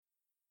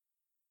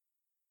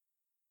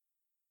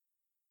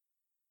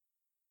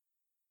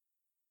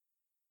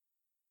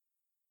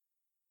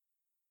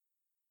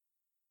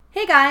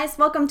Hey guys,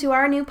 welcome to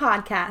our new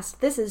podcast.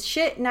 This is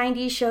Shit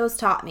 90s Shows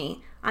Taught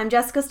Me. I'm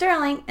Jessica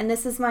Sterling, and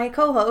this is my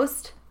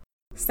co-host,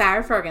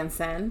 Sarah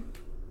Ferguson.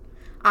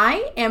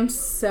 I am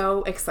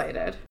so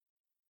excited.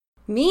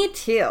 Me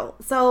too.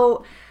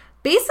 So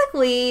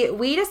basically,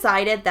 we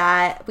decided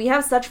that we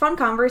have such fun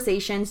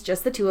conversations,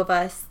 just the two of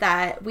us,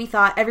 that we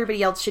thought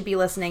everybody else should be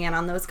listening in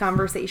on those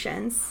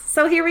conversations.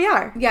 So here we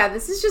are. Yeah,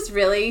 this is just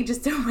really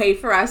just a way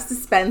for us to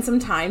spend some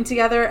time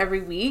together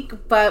every week,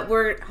 but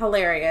we're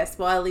hilarious.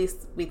 Well, at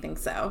least we think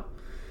so.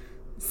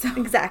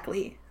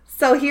 Exactly.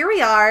 So here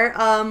we are.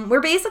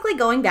 We're basically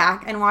going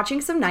back and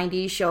watching some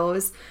 90s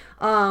shows.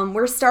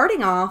 We're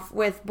starting off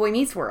with Boy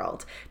Meets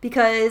World,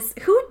 because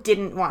who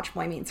didn't watch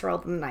Boy Meets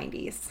World in the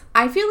 90s?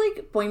 I feel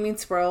like Boy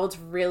Meets World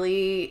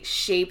really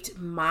shaped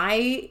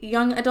my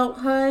young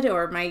adulthood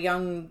or my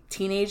young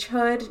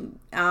teenagehood,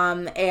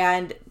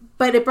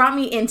 but it brought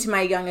me into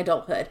my young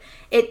adulthood.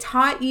 It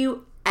taught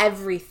you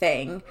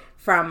everything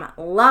from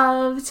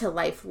love to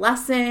life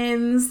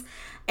lessons,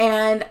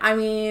 and I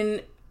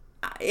mean,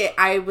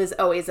 I was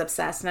always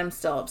obsessed, and I'm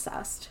still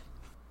obsessed.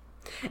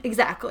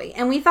 Exactly.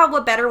 And we thought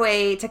what better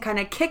way to kind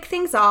of kick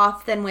things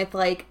off than with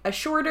like a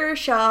shorter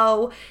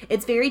show.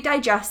 It's very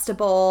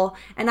digestible.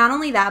 And not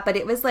only that, but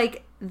it was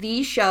like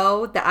the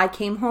show that I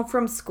came home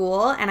from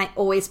school and I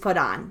always put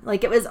on.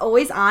 Like it was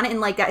always on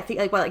in like, I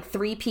think like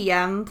 3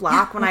 p.m.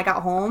 block when I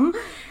got home.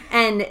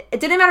 And it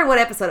didn't matter what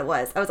episode it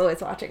was. I was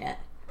always watching it.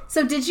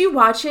 So did you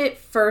watch it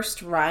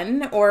first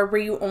run, or were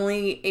you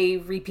only a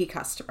repeat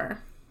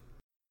customer?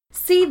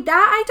 See,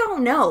 that I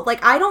don't know.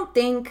 Like, I don't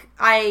think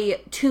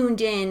I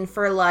tuned in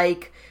for,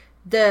 like,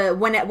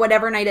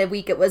 whatever night of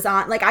week it was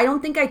on. Like, I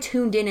don't think I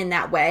tuned in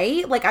that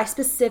way. Like, I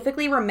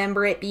specifically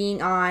remember it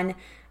being on,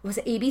 was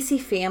it ABC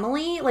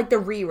Family? Like, the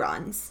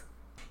reruns.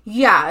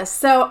 Yeah,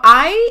 so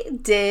I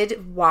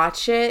did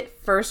watch it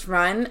first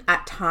run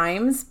at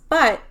times,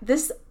 but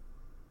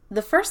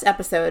the first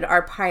episode,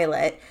 our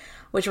pilot,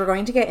 which we're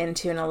going to get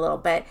into in a little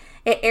bit,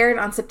 it aired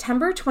on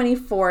September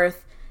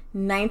 24th,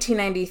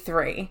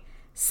 1993.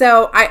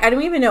 So, I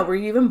don't even know, were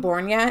you even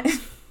born yet?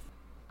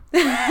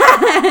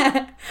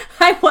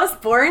 I was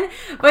born,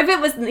 but if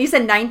it was, you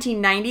said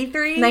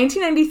 1993?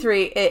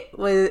 1993,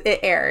 it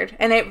aired,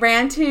 and it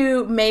ran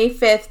to May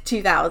 5th,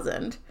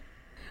 2000.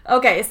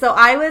 Okay, so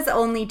I was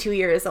only 2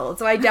 years old,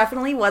 so I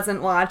definitely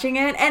wasn't watching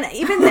it, and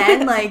even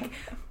then, like,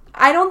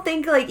 I don't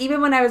think, like,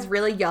 even when I was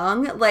really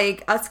young,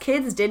 like, us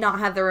kids did not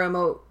have the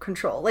remote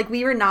control. Like,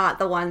 we were not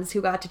the ones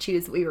who got to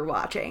choose what we were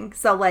watching.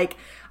 So, like,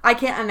 I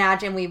can't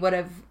imagine we would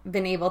have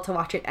been able to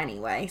watch it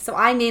anyway. So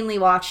I mainly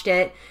watched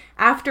it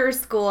after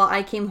school.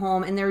 I came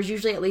home and there was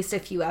usually at least a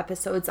few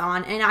episodes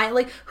on. And I,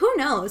 like, who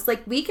knows?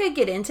 Like, we could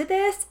get into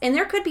this and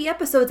there could be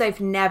episodes I've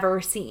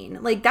never seen.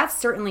 Like, that's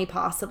certainly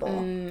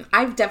possible.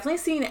 I've definitely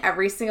seen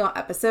every single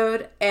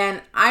episode,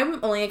 and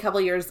I'm only a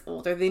couple years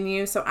older than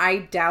you, so I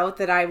doubt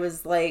that I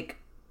was, like,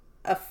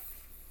 a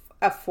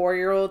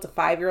 4-year-old, a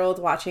 5-year-old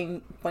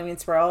watching Boy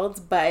Meets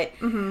World, but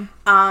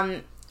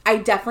I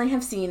definitely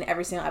have seen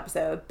every single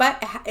episode,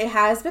 but it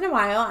has been a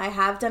while. I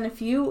have done a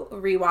few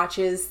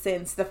rewatches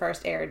since the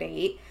first air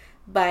date,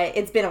 but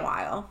it's been a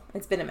while.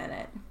 It's been a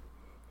minute.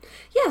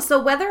 Yeah,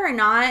 so whether or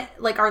not,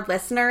 like, our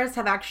listeners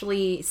have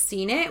actually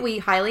seen it, we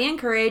highly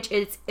encourage.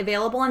 It's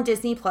available on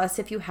Disney Plus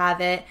if you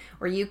have it,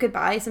 or you could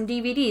buy some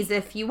DVDs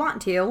if you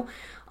want to.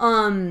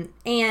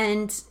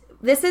 And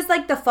this is,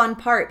 like, the fun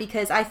part,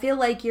 because I feel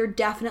like you're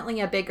definitely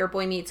a bigger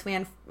Boy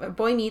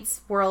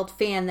Meets World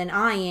fan than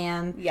I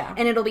am. Yeah.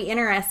 And it'll be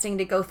interesting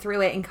to go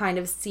through it and kind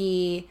of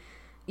see,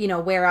 you know,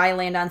 where I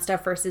land on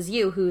stuff versus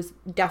you, who's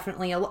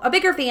definitely a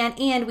bigger fan.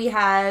 And we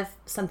have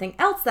something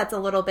else that's a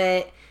little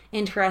bit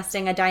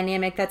interesting, a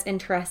dynamic that's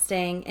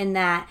interesting, in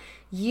that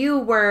you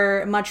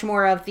were much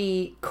more of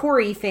the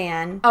Corey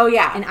fan. Oh,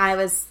 yeah. And I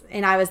was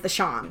the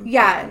Sean.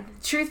 Yeah. fan.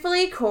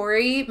 Truthfully,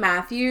 Corey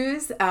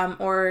Matthews,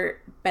 or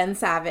Ben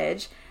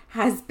Savage,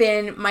 has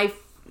been my,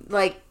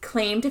 like,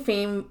 claim to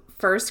fame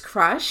first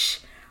crush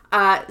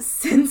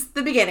since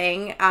the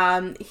beginning.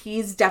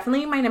 He's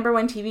definitely my number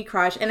one TV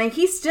crush, and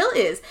he still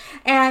is.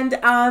 And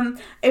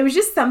it was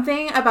just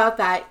something about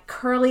that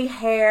curly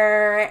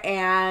hair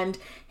and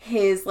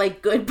his,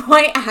 like, good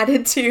boy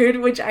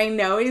attitude, which I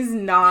know is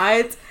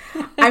not.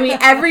 I mean,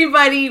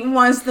 everybody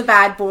wants the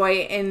bad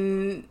boy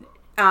in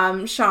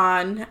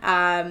Sean.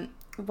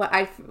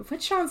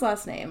 What's Sean's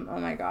last name? Oh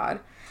my god.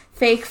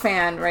 Fake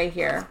fan right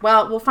here.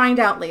 Well, we'll find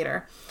out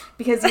later.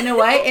 Because you know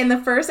what? In the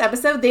first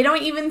episode, they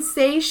don't even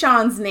say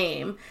Sean's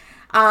name.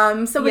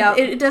 So yep.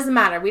 It doesn't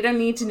matter. We don't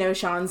need to know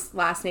Sean's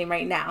last name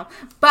right now.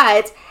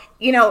 But,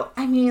 you know,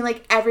 I mean,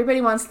 like,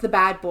 everybody wants the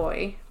bad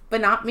boy, but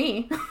not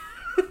me.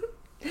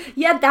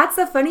 Yeah, that's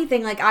the funny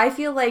thing. Like, I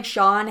feel like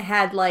Sean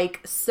had, like,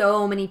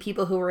 so many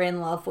people who were in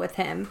love with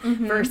him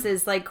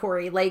versus, like,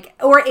 Corey. Like,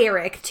 or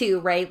Eric,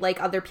 too, right?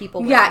 Like, other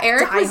people. Yeah,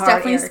 Eric was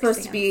definitely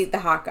supposed to be the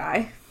hot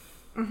guy.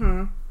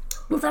 Mm-hmm.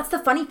 Well, that's the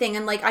funny thing.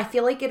 And, like, I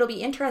feel like it'll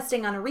be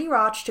interesting on a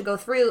rewatch to go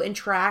through and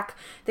track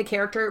the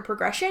character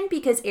progression,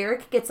 because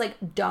Eric gets,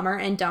 like, dumber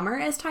and dumber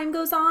as time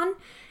goes on.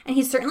 And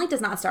he certainly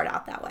does not start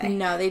out that way.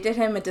 No, they did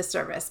him a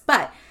disservice.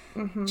 But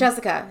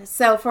Jessica,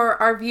 so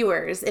for our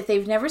viewers, if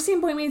they've never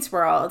seen Boy Meets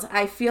World,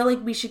 I feel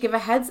like we should give a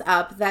heads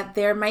up that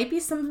there might be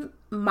some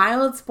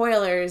mild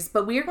spoilers,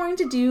 but we are going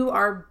to do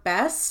our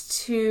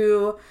best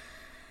to,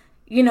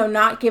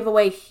 not give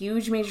away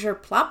huge major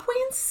plot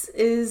points.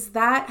 Is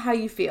that how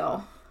you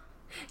feel?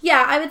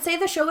 Yeah, I would say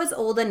the show is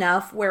old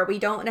enough where we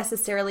don't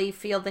necessarily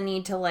feel the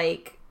need to,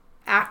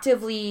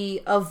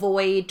 actively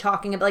avoid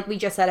talking about, like we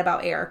just said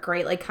about Eric,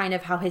 right? Like, kind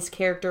of how his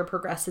character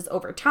progresses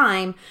over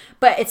time.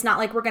 But it's not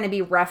like we're going to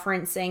be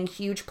referencing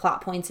huge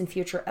plot points in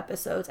future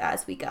episodes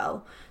as we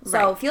go.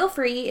 So feel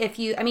free if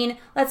you,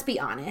 let's be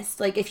honest.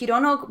 Like, if you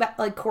don't know,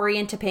 Cory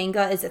and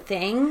Topanga is a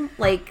thing,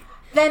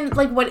 Then,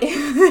 what?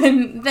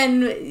 Then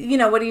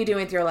what are you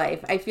doing with your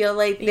life? I feel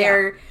like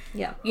they're,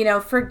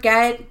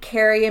 forget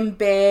Carrie and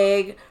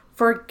Big,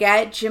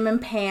 forget Jim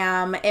and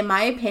Pam. In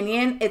my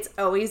opinion, it's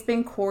always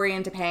been Cory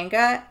and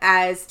Topanga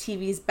as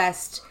TV's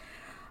best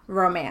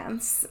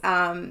romance.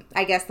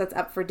 I guess that's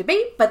up for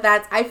debate, but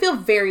I feel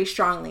very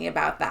strongly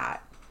about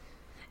that.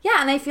 Yeah,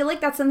 and I feel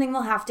like that's something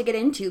we'll have to get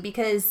into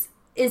because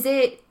is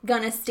it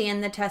going to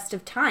stand the test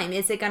of time?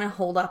 Is it going to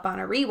hold up on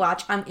a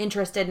rewatch? I'm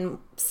interested in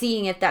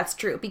seeing if that's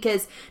true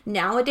because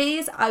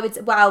nowadays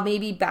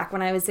maybe back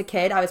when I was a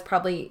kid, I was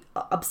probably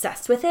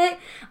obsessed with it.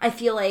 I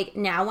feel like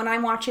now when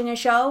I'm watching a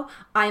show,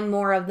 I'm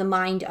more of the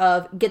mind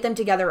of get them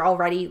together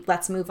already.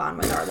 Let's move on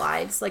with our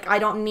lives. I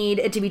don't need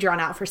it to be drawn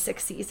out for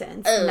 6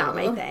 seasons. Not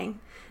my thing.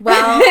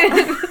 Well,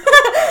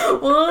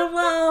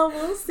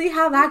 we'll see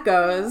how that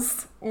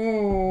goes.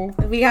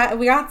 We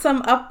got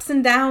some ups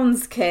and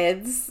downs,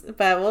 kids,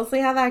 but we'll see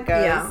how that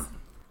goes.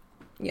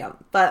 Yeah.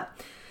 But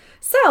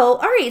so, all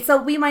right, so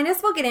we might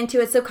as well get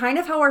into it. So kind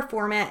of how our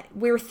format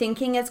we're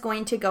thinking is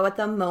going to go at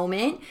the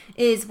moment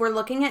is we're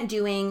looking at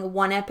doing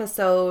 1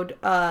 episode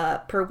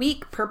per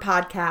week per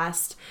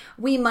podcast.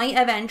 We might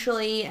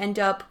eventually end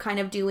up kind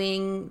of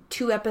doing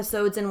 2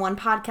 episodes in 1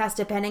 podcast,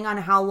 depending on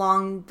how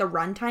long the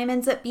runtime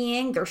ends up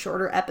being. They're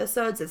shorter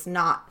episodes. It's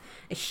not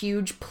a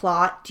huge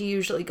plot to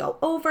usually go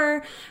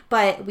over,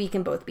 but we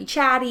can both be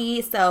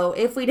chatty. So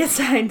if we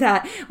decide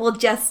that we'll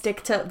just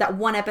stick to that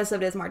 1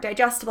 episode is more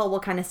digestible, we'll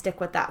kind of stick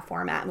with that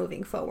format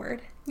moving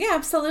forward. Yeah,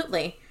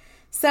 absolutely.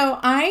 So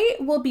I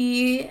will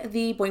be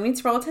the Boy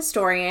Meets World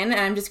historian,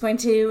 and I'm just going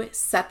to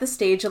set the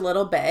stage a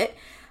little bit.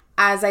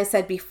 As I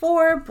said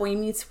before, Boy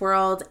Meets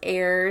World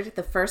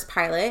the first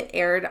pilot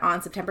aired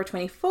on September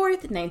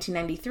 24th,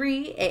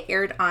 1993. It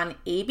aired on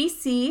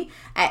ABC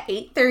at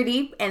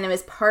 8:30, and it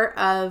was part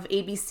of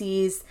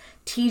ABC's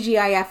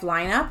TGIF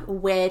lineup,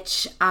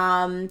 which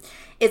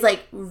is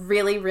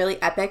really,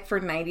 really epic for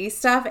 90s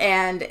stuff,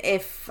 and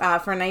if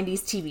for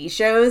 90s TV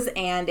shows,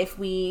 and if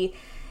we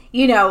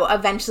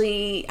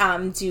eventually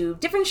do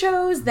different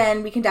shows,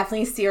 then we can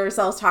definitely see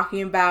ourselves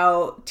talking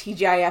about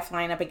TGIF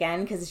lineup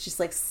again because it's just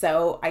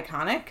so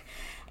iconic.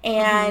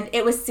 And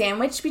it was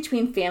sandwiched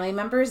between Family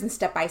Members and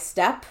Step by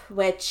Step,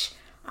 which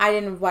I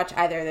didn't watch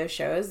either of those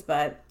shows,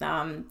 but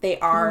they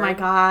are. Oh my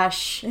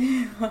gosh.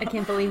 I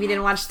can't believe you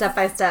didn't watch Step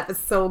by Step. It's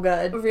so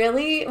good.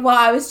 Really? Well,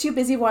 I was too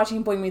busy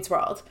watching Boy Meets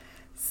World.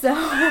 So,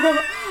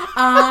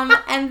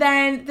 and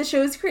then the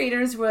show's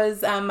creators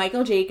was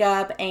Michael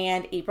Jacob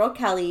and April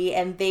Kelly,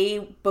 and they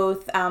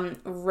both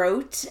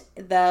wrote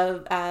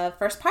the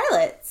first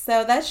pilot.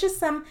 So that's just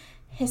some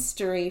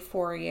history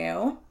for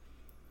you.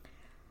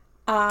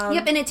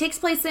 Yep, and it takes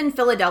place in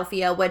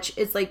Philadelphia, which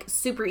is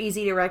super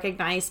easy to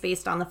recognize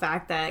based on the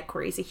fact that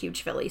Cory's a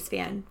huge Phillies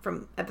fan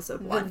from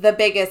episode 1. The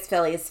biggest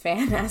Phillies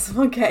fan, as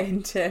we'll get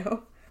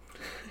into.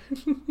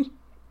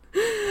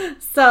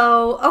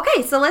 So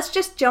let's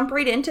just jump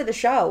right into the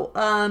show.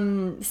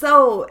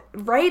 So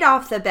right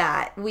off the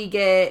bat, we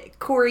get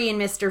Cory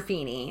and Mr.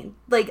 Feeney,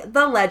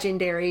 the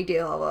legendary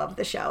duo of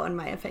the show, in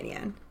my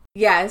opinion.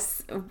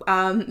 Yes,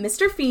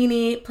 Mr.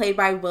 Feeney, played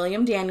by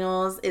William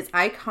Daniels, is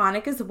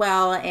iconic as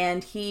well,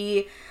 and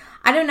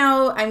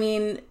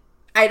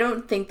I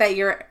don't think that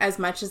you're as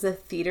much as a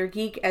theater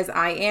geek as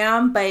I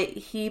am, but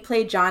he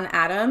played John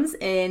Adams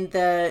in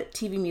the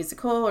TV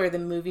musical or the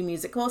movie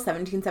musical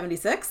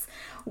 1776,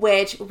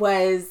 which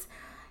was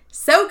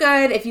so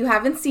good. If you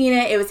haven't seen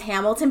it, it was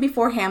Hamilton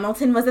before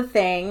Hamilton was a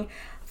thing.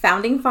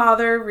 Founding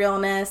father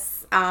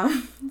realness.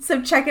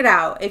 So check it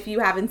out if you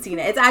haven't seen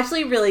it. It's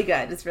actually really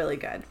good. It's really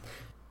good.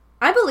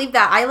 I believe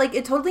that.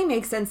 It totally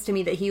makes sense to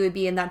me that he would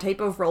be in that type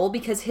of role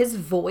because his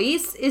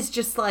voice is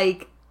just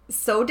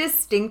so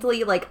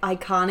distinctly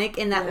iconic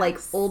in that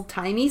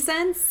old-timey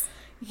sense.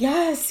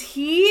 Yes,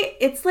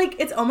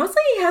 it's almost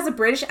like he has a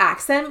British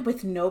accent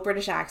with no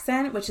British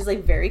accent, which is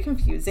very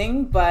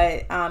confusing,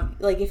 but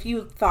if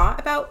you thought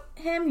about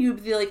him,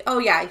 you'd be like, oh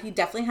yeah, he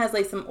definitely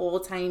has some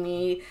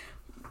old-timey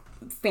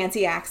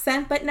fancy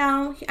accent, but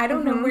no, I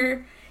don't know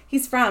where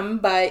he's from,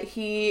 but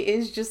he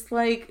is just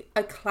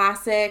a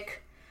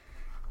classic.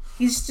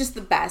 He's just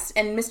the best,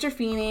 and Mr.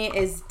 Feeney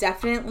is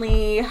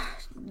definitely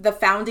the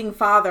founding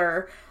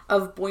father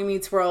of Boy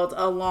Meets World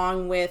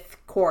along with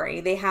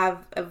Cory. They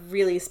have a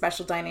really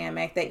special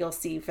dynamic that you'll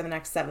see for the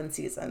next 7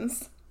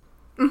 seasons.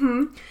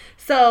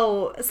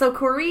 So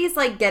Corey's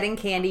like getting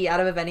candy out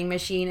of a vending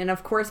machine, and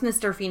of course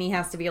Mr. Feeney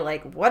has to be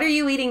like, "What are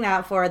you eating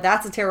that for?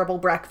 That's a terrible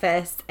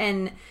breakfast."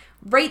 And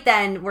right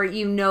then, where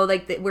you know,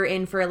 like that we're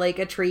in for like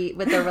a treat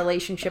with the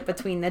relationship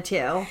between the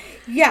two.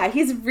 Yeah,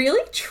 he's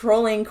really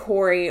trolling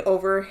Corey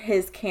over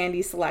his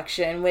candy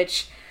selection,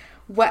 which,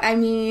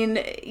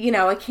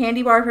 a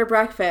candy bar for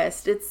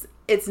breakfast.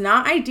 It's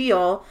not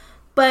ideal,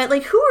 but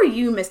like, who are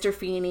you, Mr.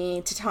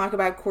 Feeney, to talk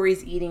about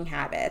Corey's eating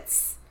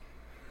habits?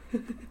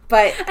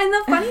 But and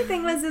the funny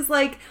thing is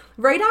like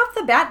right off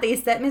the bat they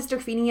set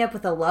Mr. Feeney up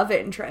with a love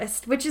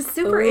interest, which is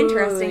super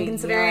interesting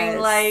considering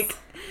like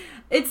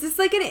it's just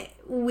like a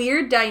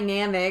weird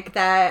dynamic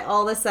that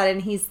all of a sudden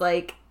he's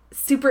like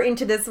super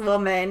into this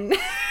woman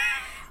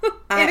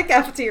in a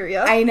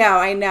cafeteria. I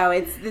know.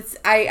 It's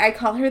I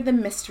call her the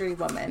mystery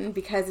woman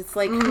because it's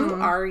like, who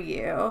are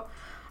you?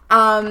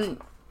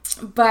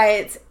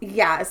 But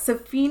yeah, so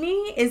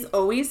Feeney is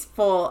always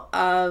full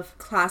of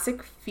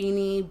classic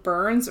Feeney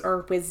burns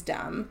or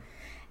wisdom.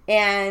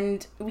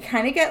 And we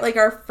kind of get like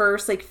our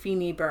first like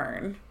Feeney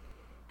burn.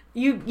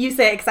 You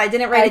say it because I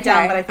didn't write it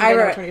down, but I think I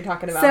know what you're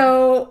talking about.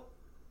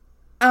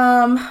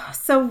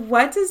 So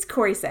what does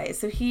Corey say?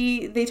 So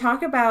they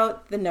talk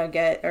about the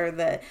nugget or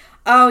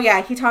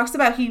he talks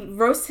about he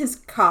roasts his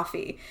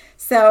coffee.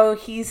 So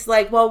he's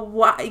like, well,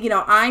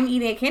 I'm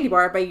eating a candy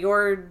bar, but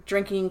you're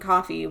drinking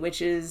coffee,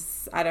 which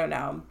is, I don't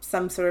know,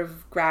 some sort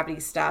of gravity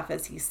stuff,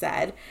 as he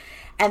said.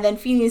 And then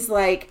Feeney's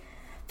like,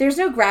 there's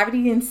no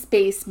gravity in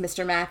space,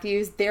 Mr.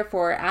 Matthews.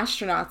 Therefore,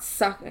 astronauts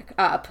suck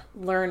up.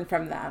 Learn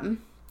from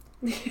them.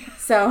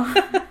 So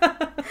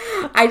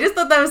I just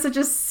thought that was such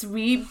a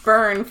sweet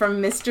burn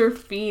from Mr.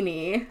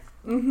 Feeney.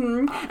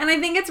 And I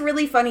think it's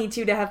really funny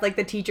too to have like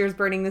the teachers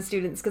burning the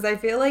students, because I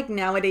feel like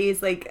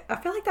nowadays I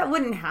feel like that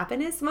wouldn't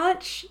happen as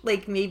much.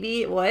 Like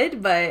maybe it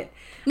would, but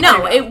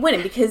no, it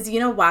wouldn't, because you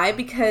know why?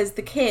 Because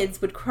the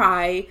kids would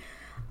cry.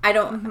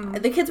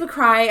 The kids would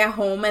cry at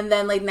home, and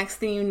then like next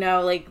thing you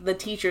know, like the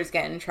teachers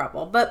get in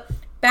trouble. But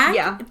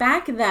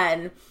back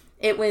then,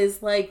 it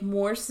was like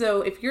more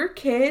so if your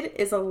kid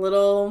is a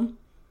little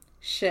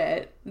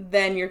shit,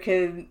 then your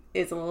kid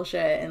is a little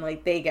shit and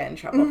like they get in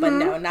trouble. But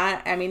no,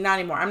 not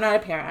anymore. I'm not a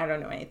parent. I don't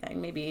know anything.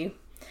 Maybe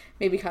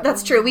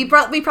that's true. We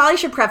probably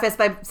should preface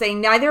by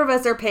saying neither of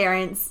us are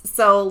parents,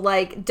 so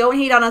like don't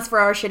hate on us for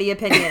our shitty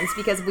opinions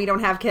because we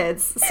don't have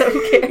kids. So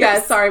who cares?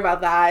 Yeah, sorry about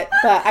that.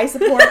 But I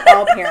support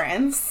all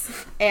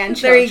parents and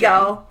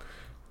children.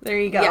 There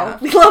you go. Yeah.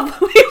 We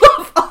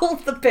love all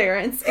of the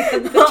parents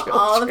and the children.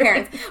 All the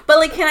parents. But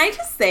like, can I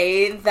just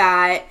say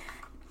that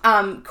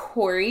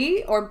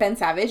Corey or Ben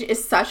Savage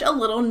is such a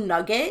little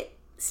nugget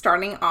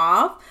starting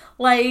off.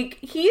 Like,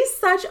 he's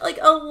such like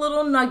a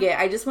little nugget.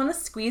 I just want to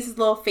squeeze his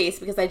little face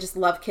because I just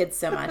love kids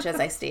so much, as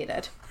I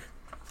stated.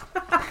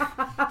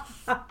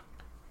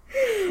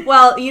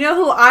 Well, you know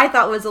who I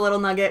thought was a little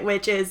nugget,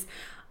 which is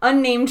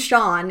unnamed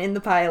Sean in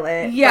the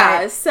pilot.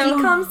 Yeah, so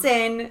he comes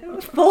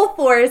in full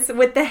force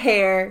with the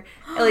hair.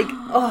 Like,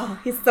 oh,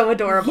 he's so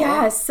adorable.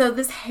 Yeah, so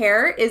this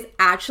hair is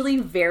actually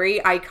very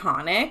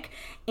iconic.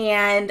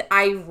 And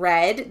I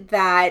read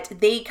that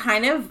they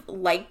kind of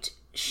liked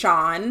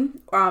Sean,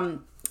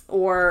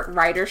 or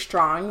Ryder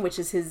Strong, which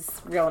is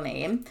his real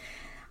name,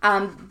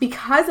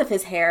 because of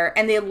his hair.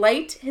 And they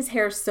liked his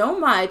hair so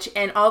much,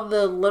 and all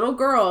the little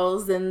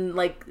girls and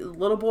like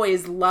little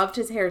boys loved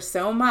his hair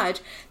so much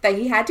that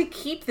he had to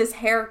keep this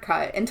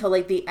haircut until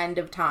like the end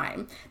of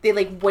time. They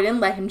like wouldn't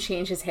let him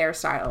change his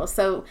hairstyle.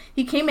 So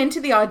he came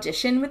into the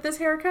audition with this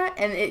haircut,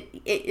 and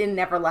it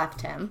never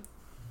left him.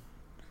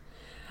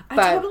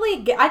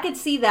 I could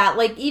see that.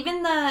 Like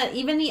even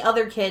the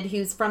other kid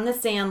who's from the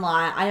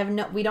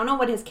Sandlot, we don't know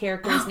what his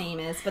character's name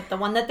is, but the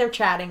one that they're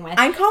chatting with,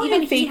 I'm calling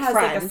him fake friend.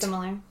 Like a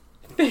similar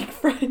fake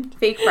friend.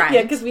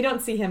 Yeah, because we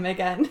don't see him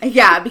again.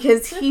 Yeah,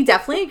 because he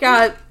definitely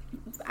got,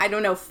 I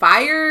don't know,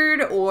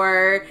 fired,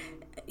 or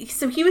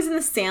so he was in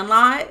the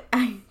Sandlot.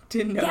 I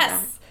didn't know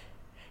that.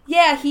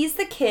 Yeah, he's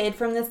the kid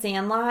from the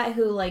Sandlot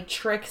who like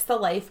tricks the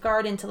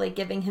lifeguard into like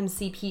giving him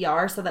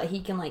CPR so that he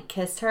can like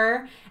kiss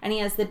her, and he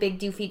has the big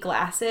doofy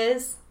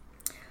glasses.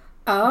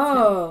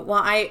 Oh,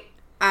 well, I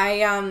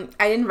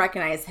didn't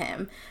recognize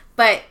him,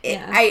 but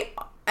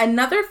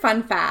another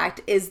fun fact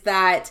is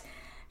that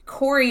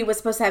Corey was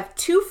supposed to have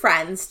two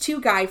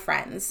guy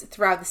friends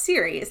throughout the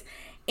series,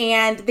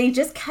 and they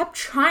just kept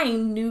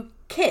trying new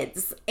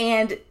kids,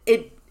 and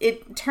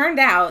it turned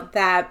out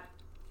that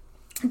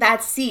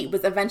seat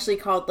was eventually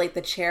called like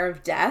the chair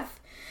of death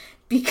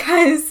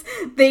because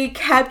they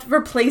kept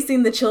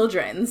replacing the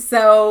children.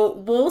 So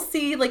we'll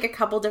see like a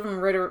couple different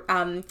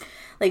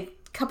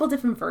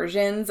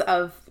versions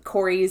of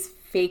Corey's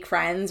fake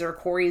friends or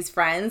Corey's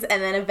friends,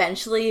 and then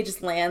eventually it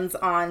just lands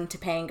on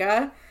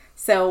Topanga.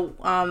 So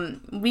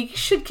we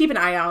should keep an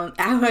eye out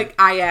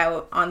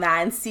on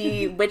that and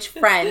see which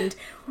friend,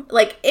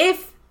 like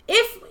if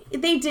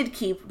they did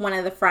keep one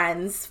of the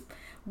friends,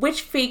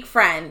 which fake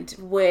friend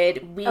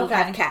would we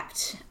have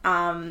kept?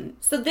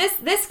 So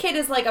this kid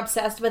is like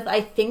obsessed with,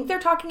 I think they're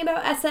talking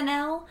about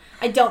SNL.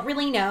 I don't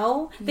really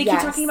know. They keep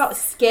talking about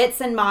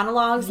skits and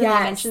monologues, and they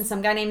mentioned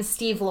some guy named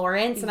Steve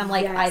Lawrence, and I'm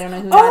like, I don't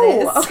know who that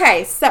is.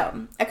 Okay,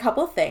 so a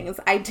couple things.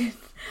 I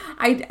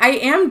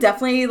am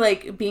definitely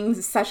like being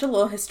such a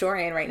little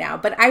historian right now,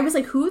 but I was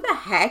like, who the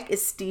heck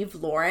is Steve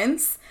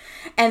Lawrence?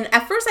 And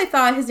at first I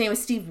thought his name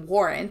was Steve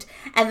Warrant,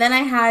 and then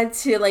I had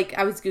to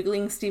I was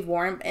Googling Steve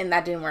Warrant, and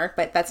that didn't work,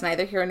 but that's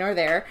neither here nor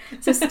there.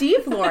 So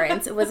Steve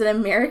Lawrence was an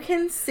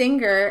American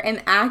singer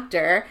and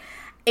actor,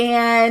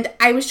 and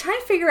I was trying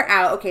to figure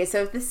out, okay,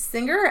 so if this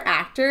singer or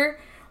actor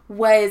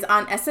was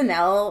on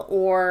SNL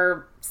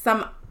or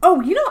some... Oh,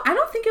 I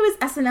don't think it was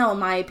SNL in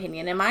my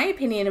opinion. In my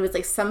opinion, it was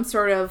like some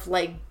sort of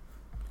Dave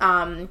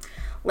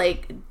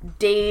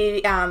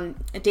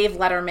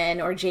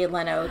Letterman or Jay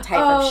Leno type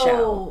of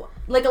show.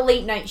 Like a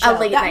late night show.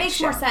 That makes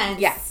more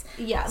sense. Yes.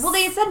 Yeah. Well,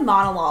 they said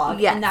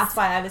monologue, and that's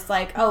why I was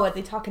like, oh, are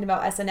they talking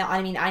about SNL?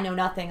 I mean, I know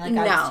nothing. I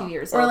was 2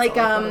 years old. Or what do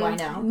I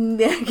know?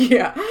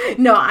 Yeah.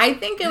 No, I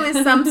think it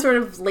was some sort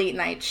of late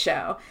night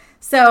show.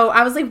 So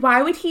I was like,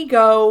 why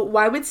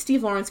would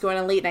Steve Lawrence go on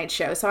a late night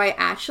show? So I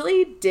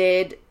actually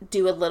did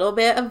do a little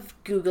bit of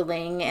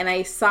Googling, and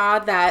I saw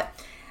that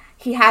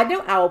he had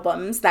no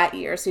albums that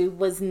year, so he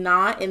was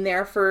not in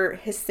there for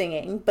his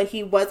singing, but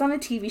he was on a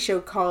TV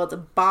show called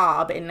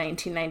Bob in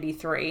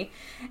 1993.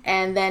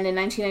 And then in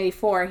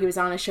 1994, he was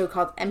on a show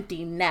called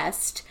Empty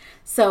Nest.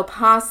 So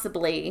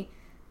possibly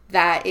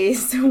that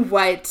is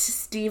what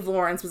Steve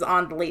Lawrence was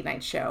on the late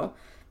night show.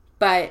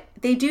 But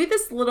they do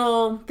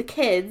the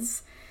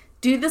kids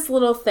do this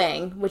little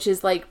thing, which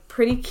is like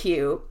pretty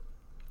cute.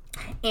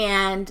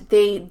 And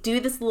they do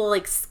this little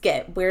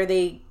skit where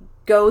they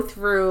go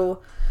through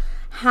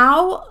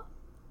how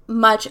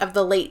much of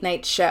the late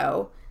night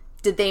show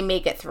did they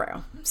make it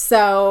through.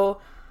 So,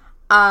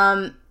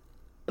 the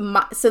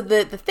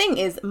thing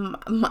is,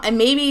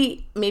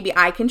 maybe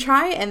I can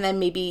try, and then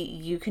maybe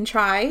you can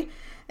try.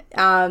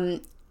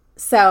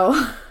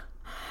 So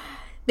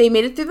they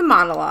made it through the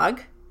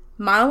monologue,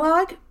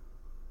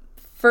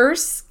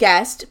 first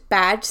guest,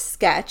 bad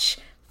sketch,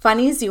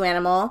 funny zoo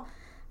animal,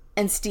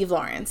 and Steve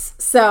Lawrence.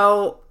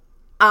 So,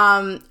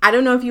 I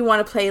don't know if you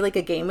want to play a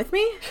game with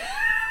me.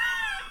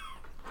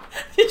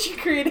 Did you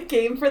create a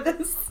game for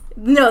this?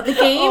 No, the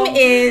game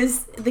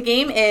is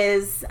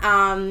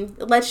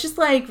let's just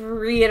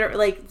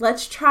reiterate,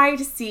 let's try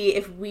to see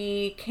if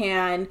we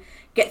can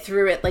get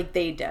through it like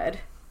they did.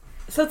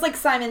 So it's like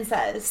Simon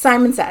Says.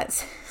 Simon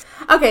Says.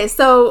 Okay,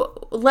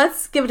 so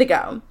let's give it a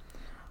go.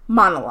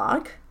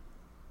 Monologue,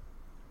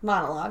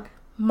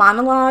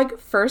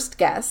 first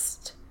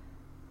guest.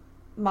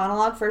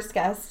 Monologue, first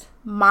guest.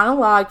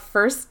 Monologue,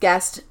 first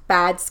guest,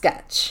 bad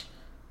sketch.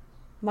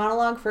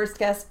 Monologue, first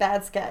guest,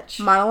 bad sketch.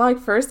 Monologue,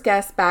 first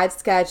guest, bad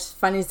sketch,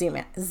 funny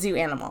zoo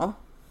animal.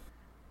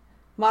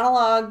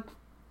 Monologue,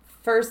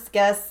 first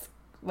guest...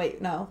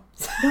 Wait, no.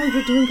 No,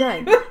 you're doing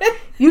good.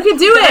 You can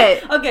do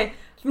it! Okay.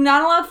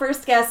 Monologue,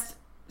 first guest,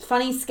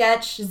 funny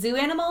sketch, zoo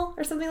animal,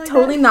 or something like that?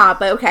 Totally not,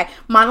 but okay.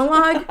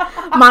 Monologue,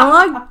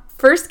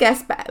 first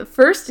guest, bad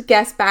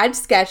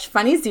sketch,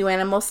 funny zoo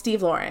animal,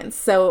 Steve Lawrence.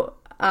 So,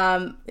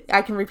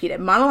 I can repeat it.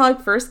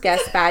 Monologue, first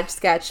guest, bad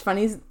sketch,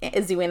 funny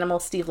zoo animal,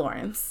 Steve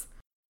Lawrence.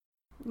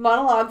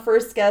 Monologue,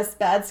 first guest,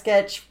 bad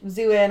sketch,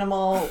 zoo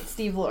animal,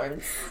 Steve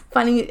Lawrence.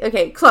 Funny,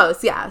 okay,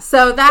 close, yeah.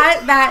 So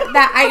that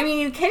I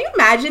mean, can you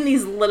imagine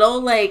these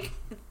little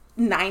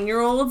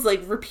 9-year-olds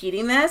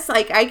repeating this?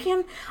 I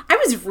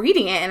was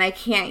reading it and I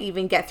can't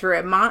even get through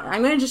it.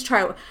 I'm gonna just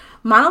try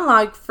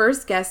monologue,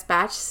 first guest,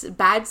 bad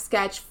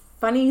sketch,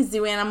 funny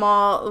zoo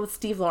animal with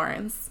Steve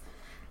Lawrence.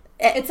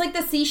 It's like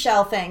the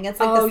seashell thing. It's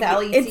like the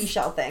Sally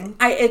seashell thing.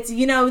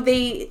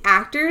 They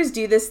actors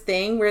do this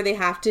thing where they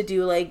have to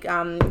do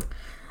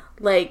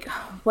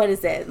what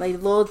is it?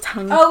 Little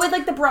tongue. Oh,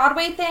 with the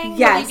Broadway thing?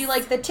 Yes. Where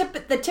you do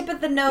the tip of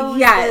the nose.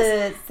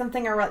 Yes.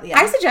 Something around the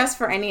I suggest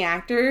for any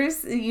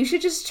actors, you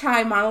should just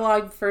try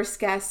monologue, first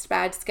guest,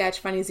 bad sketch,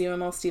 funny zoo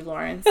animal, Steve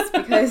Lawrence.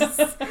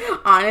 Because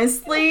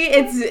honestly,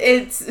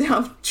 it's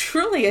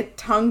truly a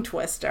tongue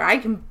twister. I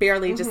can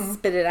barely just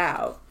spit it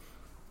out.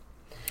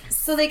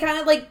 So they kind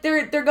of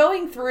they're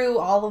going through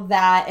all of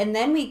that, and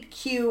then we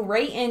cue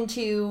right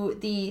into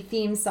the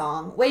theme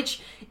song,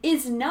 which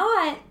is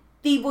not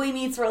the Boy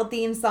Meets World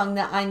theme song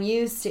that I'm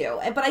used to.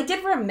 But I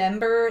did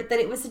remember that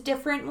it was a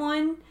different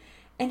one,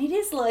 and it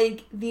is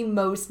the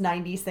most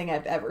 90s thing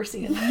I've ever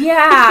seen.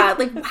 Yeah,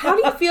 how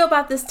do you feel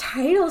about this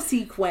title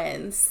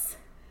sequence?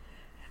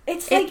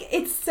 It's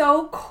it's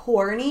so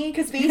corny,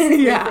 because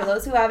basically, for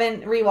those who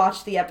haven't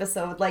rewatched the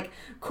episode,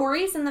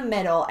 Corey's in the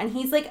middle, and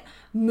he's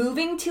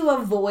moving to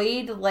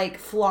avoid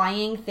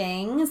flying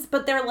things,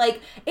 but they're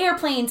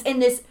airplanes in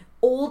this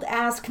old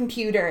ass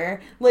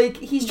computer.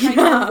 He's trying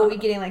to avoid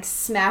getting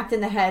smacked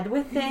in the head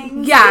with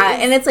things. Yeah,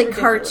 and it's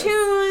ridiculous.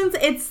 Cartoons.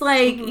 It's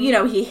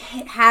he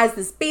has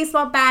this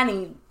baseball bat and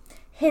he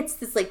hits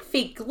this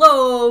fake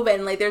globe,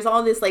 and there's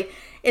all this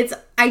it's,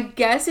 I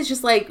guess it's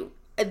just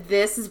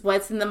this is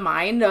what's in the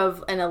mind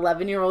of an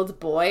 11-year-old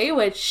boy,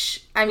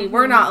 which, I mean,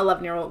 we're not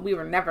 11-year-old. We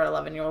were never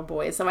 11-year-old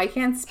boys, so I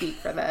can't speak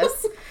for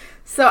this.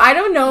 So I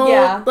don't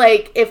know,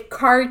 like, if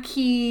car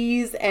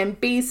keys and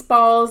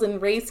baseballs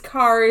and race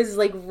cars is,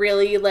 like,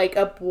 really, like,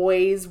 a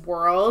boy's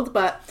world.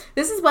 But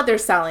this is what they're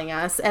selling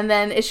us. And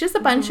then it's just a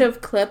bunch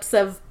of clips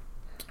of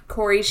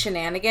Corey's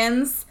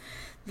shenanigans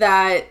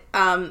that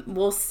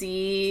we'll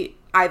see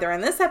either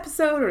in this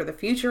episode or the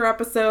future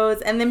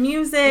episodes. And the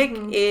music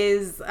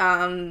is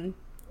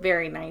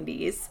very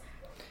 90s.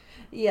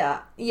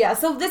 Yeah.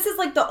 So this is,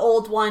 like, the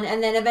old one.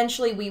 And then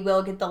eventually we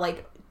will get the,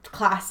 like,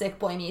 classic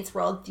Boy Meets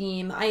World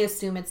theme. I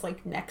assume it's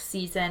like next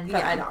season,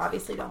 but I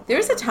obviously don't.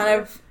 There's a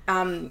ton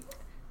of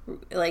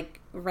like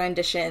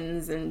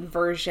renditions and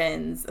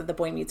versions of the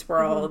Boy Meets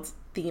World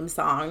theme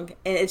song,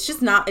 and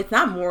it's not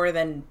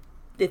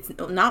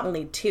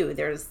only 2.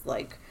 There's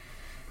like,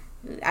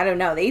 I don't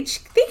know, they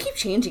keep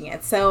changing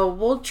it, so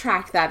we'll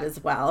track that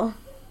as well.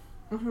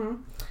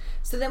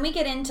 So then we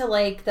get into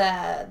like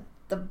the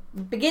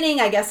beginning,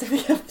 I guess, of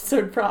the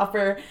episode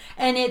proper,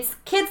 and it's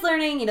kids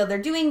learning, you know,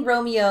 they're doing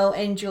Romeo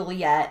and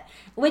Juliet,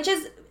 which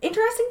is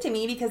interesting to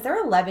me because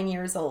they're 11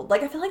 years old.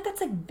 Like, I feel like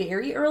that's like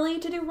very early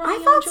to do Romeo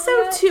and Juliet. I thought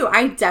so too.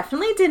 I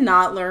definitely did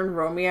not learn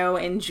Romeo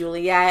and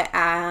Juliet.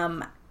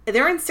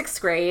 They're in 6th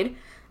grade.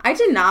 I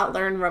did not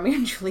learn Romeo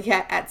and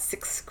Juliet at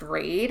 6th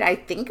grade. I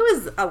think it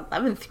was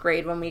 11th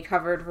grade when we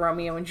covered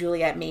Romeo and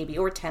Juliet, maybe,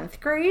 or 10th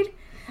grade.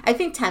 I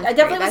think 10th grade. I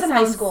definitely was in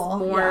high school.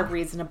 More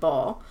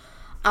reasonable.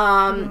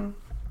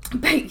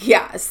 But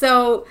yeah,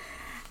 so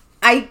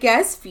I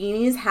guess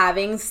Feeney's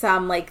having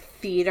some like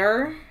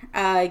theater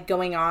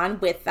going on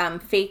with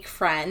Fake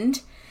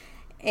Friend,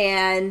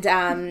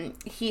 and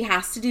he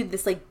has to do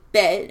this like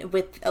bit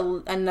with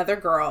another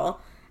girl,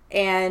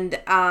 and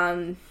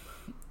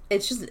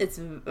it's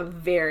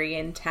very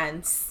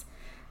intense.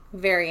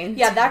 Very intense.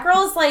 Yeah, that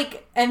girl's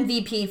like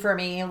MVP for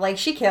me. Like,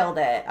 she killed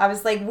it. I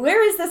was like,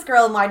 where is this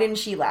girl and why didn't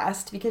she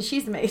last? Because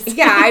she's amazing.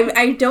 Yeah,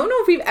 I don't know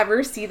if we've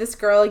ever see this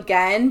girl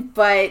again,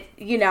 but,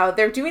 you know,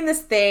 they're doing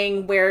this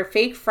thing where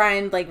Fake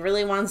Friend, like,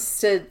 really wants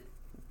to,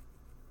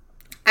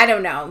 I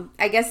don't know.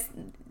 I guess,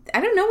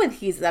 I don't know what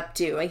he's up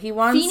to. Like, he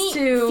wants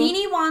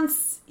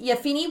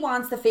Feeney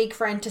wants the fake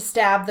friend to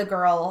stab the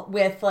girl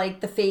with, like,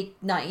 the fake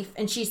knife.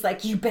 And she's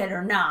like, you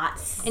better not.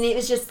 And it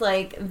was just,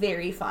 like,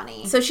 very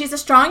funny. So she's a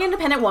strong,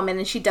 independent woman,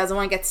 and she doesn't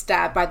want to get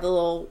stabbed by the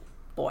little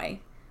boy.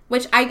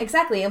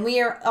 Exactly. And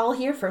we are all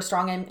here for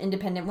strong and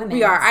independent women.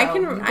 We are. So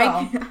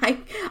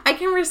I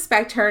can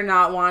respect her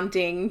not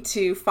wanting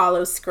to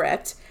follow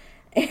script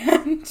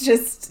and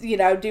just, you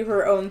know, do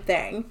her own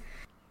thing.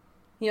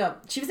 You know,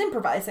 she was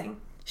improvising.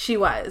 She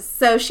was.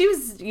 So she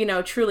was, you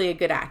know, truly a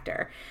good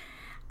actor.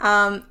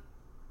 And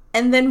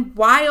then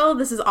while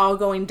this is all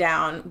going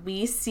down,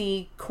 we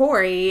see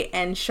Corey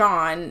and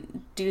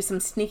Sean do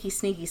some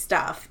sneaky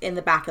stuff in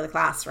the back of the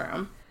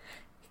classroom.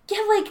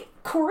 Yeah, like,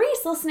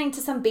 Corey's listening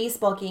to some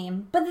baseball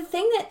game, but the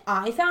thing that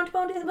I found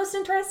most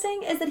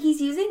interesting is that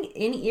he's using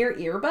in-ear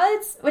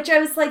earbuds, which I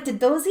was like, did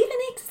those even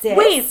exist?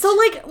 Wait, so,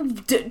 like,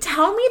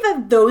 tell me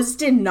that those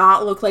did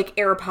not look like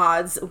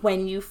AirPods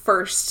when you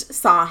first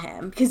saw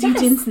him, because you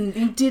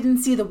didn't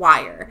see the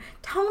wire.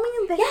 Tell me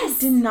that he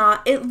did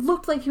not. It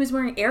looked like he was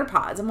wearing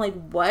AirPods. I'm like,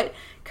 what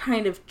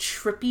kind of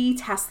trippy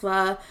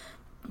Tesla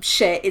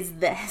shit is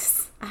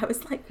this? I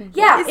was like,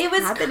 what is it was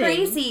happening?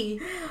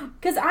 Crazy.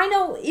 Because I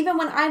know even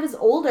when I was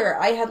older,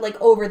 I had like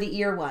over the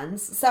ear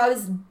ones. So I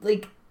was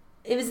like,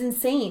 it was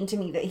insane to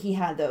me that he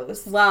had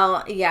those.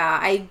 Well, yeah,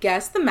 I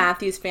guess the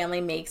Matthews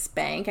family makes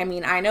bank. I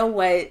mean, I know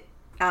what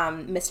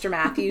Mr.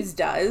 Matthews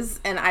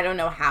does, and I don't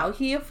know how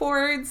he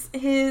affords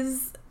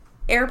his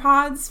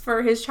AirPods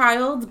for his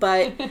child,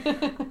 but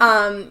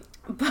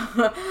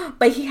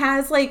but he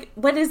has like,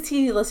 what is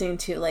he listening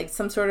to? Like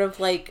some sort of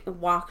like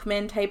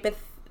Walkman type of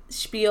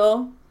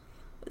spiel.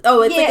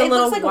 Oh, it's like a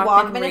little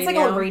Walkman radio. It's like a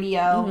little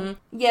radio.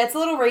 Yeah, it's a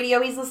little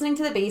radio. He's listening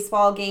to the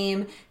baseball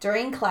game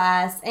during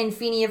class, and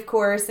Feeney, of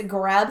course,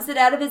 grabs it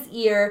out of his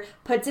ear,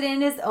 puts it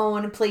in his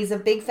own, plays a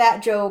big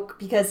fat joke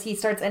because he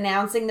starts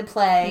announcing the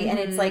play, and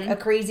it's like a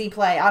crazy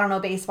play. I don't know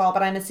baseball,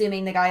 but I'm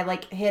assuming the guy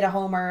like hit a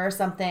homer or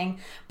something.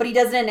 But he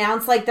doesn't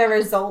announce like the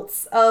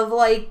results of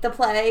like the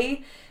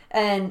play,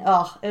 and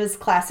it was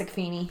classic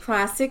Feeney.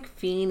 Classic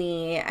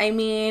Feeney. I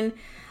mean,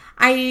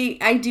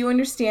 I do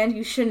understand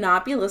you should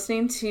not be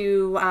listening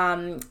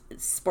to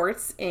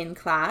sports in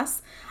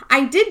class.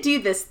 I did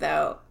do this,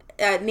 though,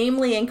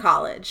 namely in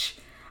college.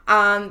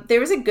 There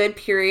was a good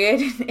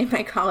period in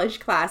my college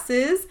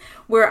classes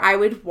where I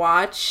would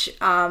watch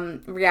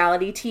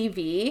reality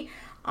TV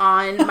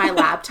on my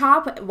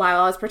laptop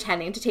while I was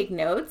pretending to take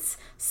notes.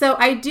 So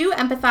I do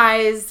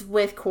empathize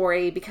with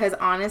Corey because,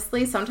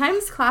 honestly,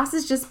 sometimes class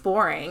is just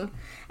boring.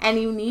 And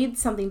you need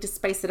something to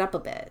spice it up a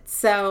bit.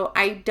 So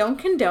I don't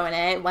condone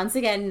it. Once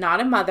again,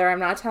 not a mother. I'm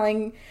not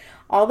telling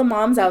all the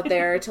moms out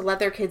there to let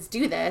their kids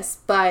do this.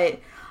 But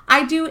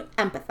I do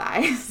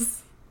empathize.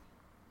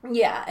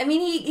 Yeah, I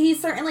mean, he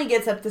certainly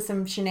gets up to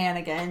some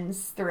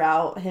shenanigans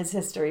throughout his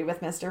history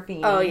with Mr.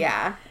 Feeney. Oh,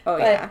 yeah. Oh,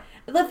 yeah.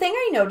 The thing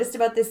I noticed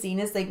about this scene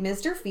is, like,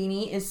 Mr.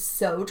 Feeney is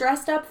so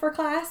dressed up for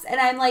class, and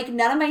I'm like,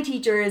 none of my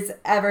teachers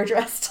ever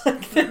dressed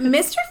like this.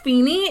 Mr.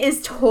 Feeney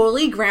is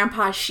totally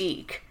grandpa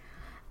chic.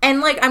 And,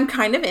 like, I'm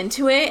kind of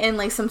into it in,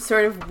 like, some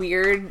sort of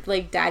weird,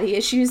 like, daddy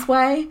issues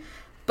way.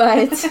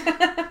 But, He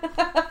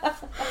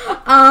has,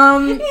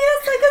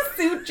 like, a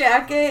suit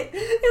jacket. He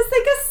has,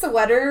 like, a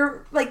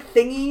sweater, like,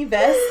 thingy,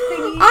 vest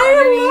thingy.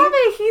 I love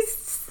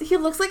it. He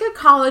looks like a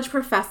college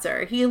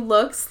professor. He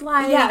looks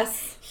like...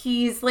 Yes.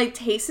 He's, like,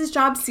 takes his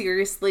job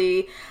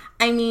seriously.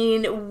 I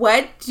mean,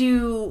 what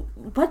do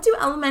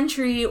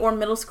elementary or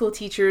middle school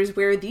teachers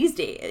wear these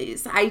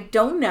days? I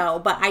don't know,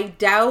 but I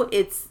doubt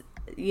it's,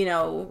 you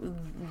know,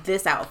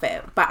 this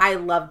outfit. But I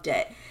loved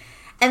it.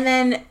 And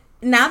then,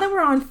 now that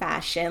we're on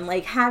fashion,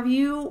 like, have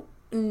you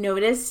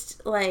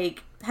noticed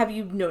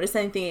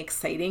anything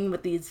exciting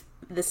with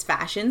this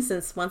fashion?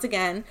 Since, once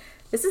again,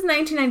 this is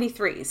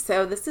 1993,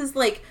 so this is,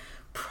 like,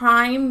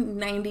 prime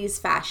 90s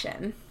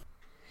fashion.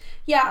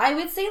 Yeah, I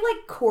would say,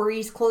 like,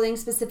 Corey's clothing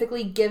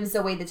specifically gives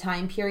away the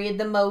time period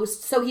the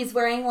most. So he's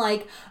wearing,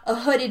 like, a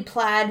hooded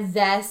plaid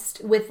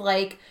vest with,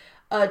 like,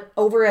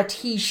 over a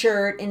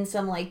t-shirt and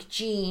some, like,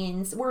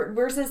 jeans.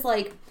 Versus,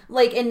 like,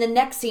 in the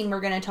next scene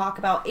we're going to talk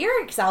about,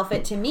 Eric's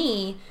outfit, to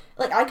me,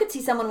 like, I could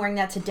see someone wearing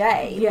that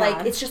today. Yeah.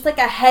 Like, it's just, like,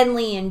 a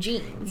Henley and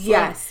jeans.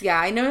 Yes, yeah,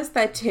 I noticed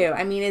that, too.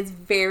 I mean,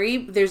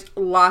 there's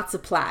lots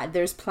of plaid.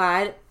 There's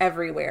plaid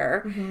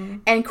everywhere. Mm-hmm.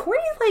 And Corey,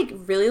 like,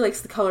 really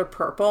likes the color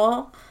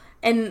purple.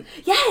 And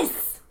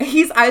yes,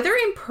 he's either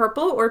in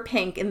purple or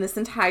pink in this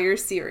entire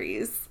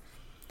series.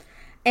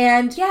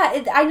 And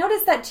yeah, I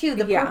noticed that too.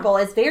 The purple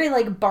is very,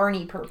 like,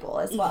 Barney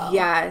purple as well.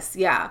 Yes,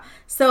 yeah.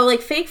 So,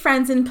 like, fake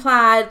friends in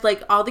plaid,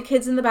 like, all the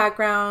kids in the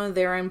background,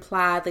 they're in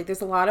plaid. Like,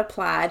 there's a lot of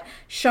plaid.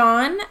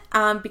 Sean,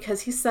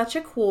 because he's such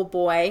a cool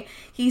boy,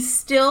 he's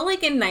still,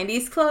 like, in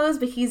 90s clothes,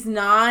 but he's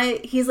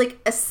not. He's, like,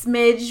 a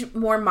smidge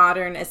more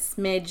modern, a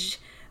smidge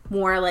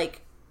more,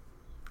 like,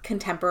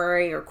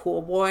 contemporary or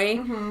cool boy.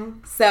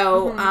 Mm-hmm.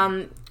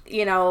 So,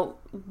 you know,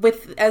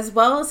 with as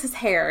well as his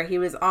hair, he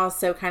was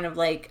also kind of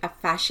like a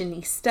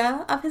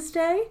fashionista of his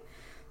day.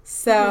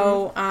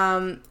 So,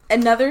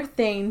 another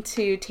thing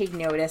to take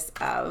notice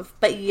of.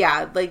 But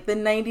yeah, like, the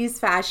 90s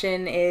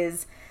fashion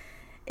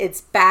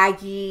it's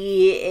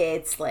baggy,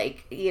 it's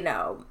like, you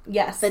know,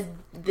 yes,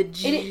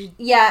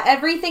 yeah,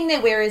 everything they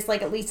wear is,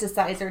 like, at least a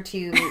size or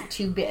two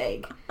too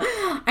big.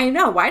 I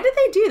know. Why did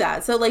they do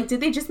that? So, like,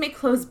 did they just make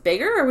clothes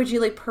bigger, or would you,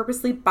 like,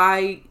 purposely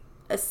buy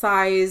a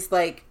size,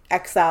 like,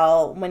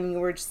 XL when you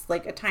were just,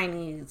 like, a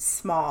tiny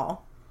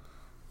small?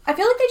 I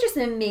feel like they just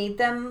made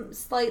them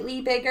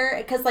slightly bigger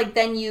because, like,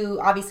 then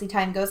obviously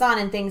time goes on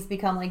and things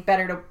become, like,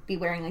 better to be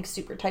wearing, like,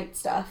 super tight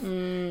stuff.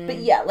 But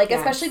yeah, like, yes.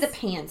 Especially the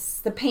pants.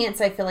 The pants,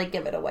 I feel like,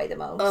 give it away the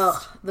most.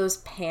 Ugh, those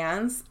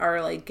pants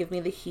are, like, give me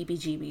the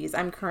heebie-jeebies.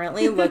 I'm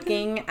currently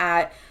looking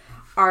at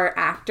our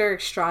actor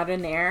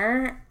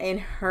extraordinaire in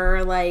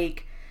her,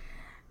 like,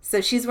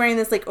 so she's wearing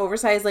this, like,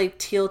 oversized, like,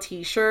 teal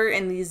t-shirt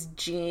and these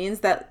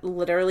jeans that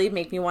literally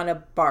make me want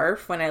to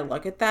barf when I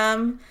look at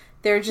them.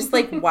 They're just,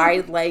 like,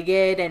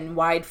 wide-legged and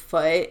wide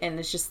foot, and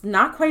it's just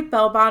not quite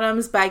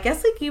bell-bottoms, but I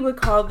guess, like, you would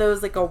call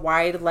those, like, a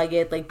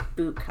wide-legged, like,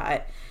 boot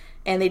cut.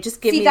 And they just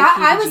give me that.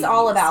 I was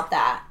all about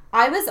that.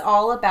 I was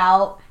all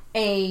about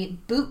a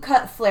boot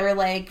cut flare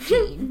leg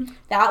jean.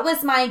 That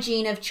was my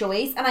jean of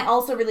choice, and I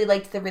also really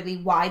liked the really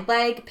wide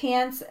leg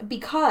pants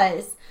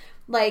because,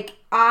 like,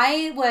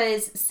 I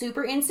was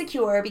super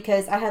insecure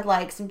because I had,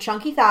 like, some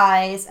chunky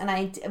thighs and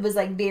I was,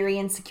 like, very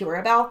insecure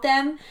about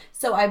them.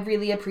 So I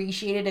really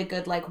appreciated a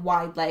good, like,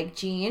 wide leg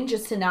jean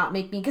just to not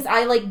make me, because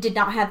I, like, did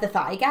not have the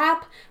thigh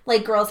gap.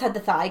 Like, girls had the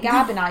thigh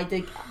gap and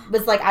I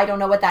was like, I don't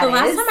know what that is. The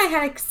last time I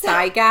had a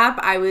thigh gap,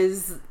 I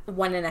was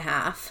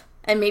 1.5.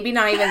 And maybe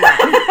not even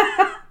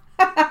that.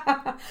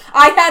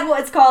 I had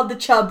what's called the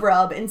chub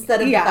rub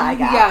instead of the thigh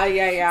gap.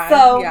 Yeah.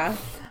 So, yeah.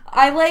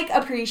 I, like,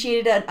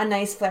 appreciated a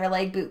nice flare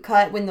leg boot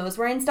cut when those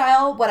were in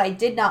style. What I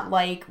did not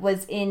like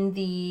was in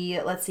the,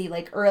 let's see,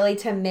 like, early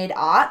to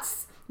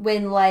mid-aughts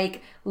when,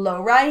 like,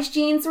 low-rise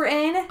jeans were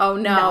in. Oh,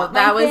 no.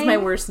 That was my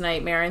worst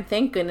nightmare. And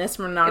thank goodness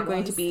we're not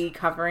going to be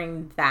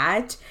covering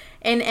that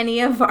in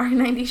any of our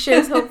 90s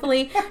shows,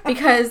 hopefully,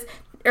 because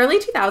early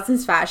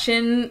 2000s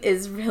fashion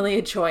is really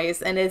a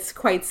choice, and it's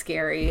quite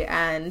scary.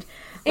 And,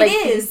 like,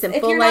 it is. The Simple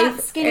if you're Life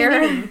not skinny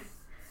era.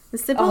 The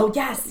Simple... Oh,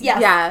 yes.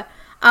 Yeah.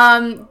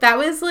 That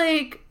was,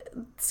 like,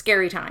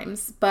 scary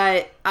times,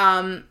 but,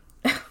 oh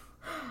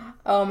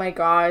my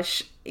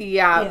gosh.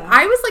 Yeah.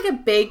 I was, like, a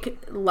big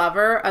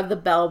lover of the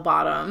bell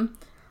bottom.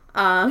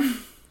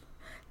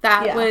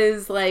 That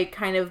was, like,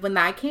 kind of when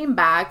that came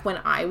back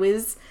when I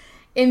was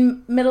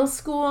in middle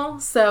school.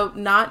 So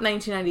not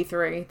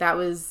 1993. That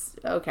was,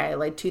 okay,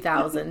 like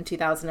 2000,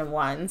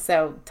 2001.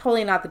 So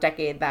totally not the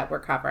decade that we're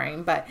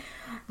covering, but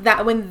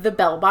that when the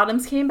bell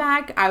bottoms came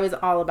back, I was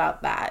all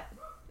about that.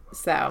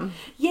 So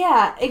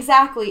yeah,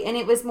 exactly. And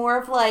it was more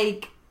of,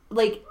 like,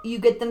 like you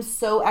get them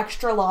so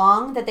extra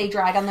long that they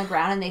drag on the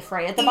ground and they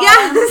fray at the bottom.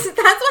 Yes, that's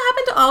what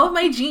happened to all of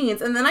my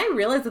jeans. And then I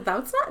realized that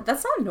that's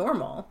not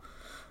normal.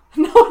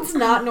 No, it's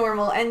not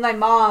normal. And my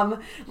mom,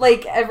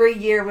 like, every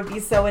year would be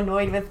so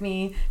annoyed with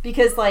me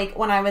because, like,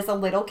 when I was a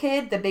little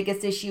kid, the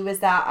biggest issue was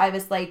that I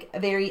was, like, a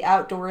very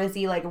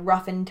outdoorsy, like,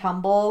 rough and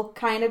tumble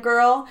kind of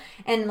girl.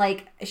 And,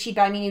 like, she'd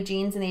buy me new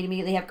jeans and they'd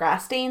immediately have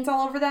grass stains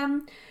all over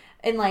them.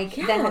 And, like,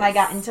 then when I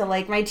got into,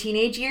 like, my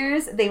teenage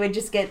years, they would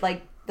just get,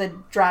 like, the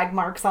drag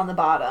marks on the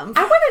bottom.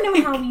 I want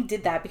to know how we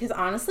did that because,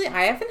 honestly,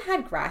 I haven't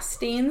had grass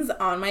stains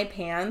on my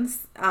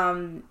pants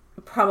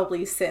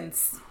probably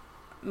since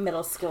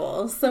middle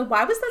school. So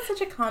why was that such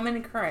a common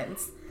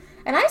occurrence?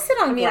 And I sit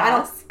on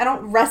grass. I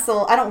don't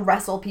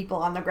wrestle people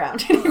on the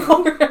ground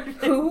anymore.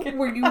 Who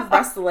were you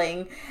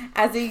wrestling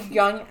as a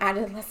young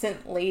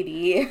adolescent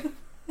lady?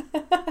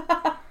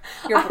 I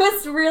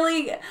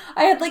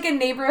had like a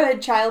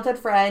neighborhood childhood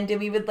friend and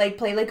we would like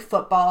play like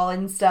football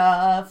and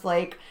stuff.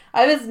 Like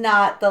I was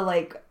not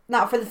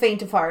for the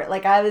faint of heart.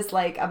 Like I was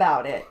like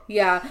about it.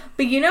 Yeah.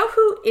 But you know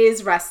who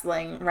is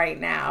wrestling right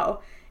now?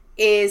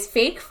 Is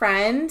Fake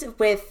Friend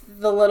with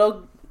the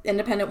little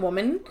independent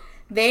woman.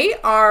 They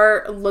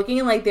are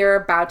looking like they're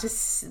about to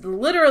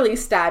literally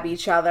stab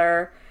each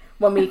other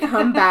when we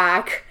come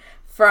back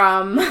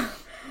from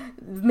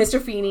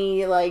Mr.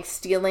 Feeney, like,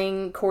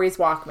 stealing Corey's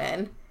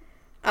Walkman.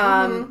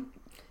 I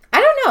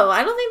don't know.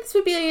 I don't think this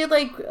would be,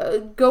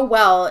 like, go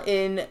well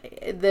in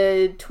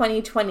the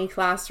 2020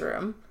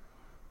 classroom.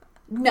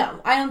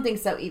 No, I don't think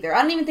so either.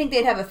 I don't even think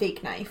they'd have a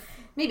fake knife.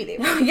 Maybe they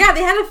would. Yeah,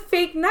 they had a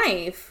fake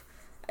knife.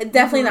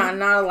 Definitely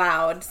not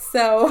allowed.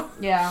 So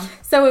yeah.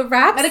 So it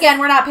wraps. But again,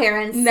 we're not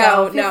parents.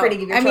 No, so feel free to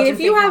give your I mean, if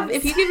you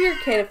knives. give your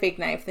kid a fake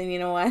knife, then you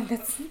know what?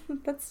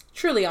 That's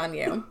truly on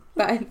you.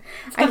 But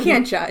I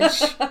can't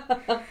judge.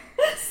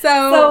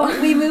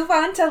 So we move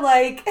on to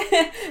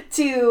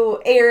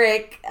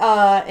Eric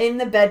in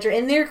the bedroom,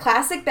 in their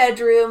classic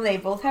bedroom. They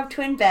both have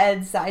twin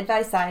beds side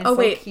by side. Oh, so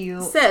wait,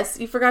 cute. Sis,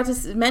 you forgot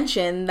to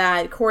mention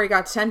that Corey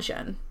got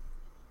detention.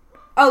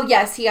 Oh,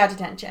 yes, he got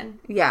detention.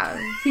 Yeah,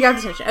 he got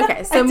detention.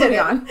 Okay, so moving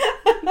on.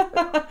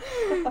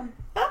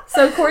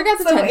 So Corey got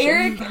detention. So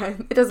Eric,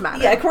 it doesn't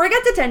matter. Yeah, Corey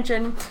got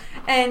detention,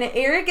 and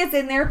Eric is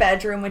in their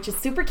bedroom, which is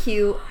super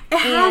cute. It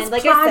has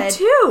like plaid I said,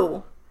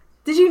 too.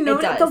 Did you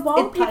notice the It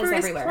wallpaper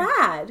is everywhere.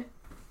 plaid?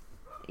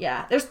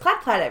 Yeah, there's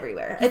plaid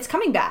everywhere. It's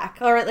coming back,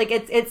 or like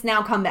it's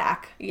now come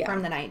back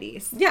from the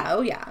 90s. Yeah,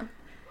 oh yeah.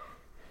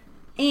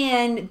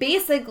 And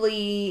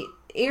basically,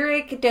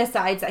 Eric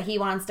decides that he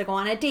wants to go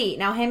on a date.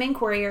 Now, him and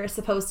Corey are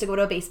supposed to go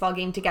to a baseball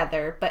game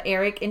together, but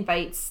Eric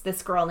invites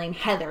this girl named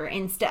Heather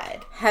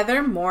instead.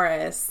 Heather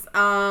Morris.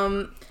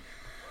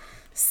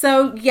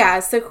 So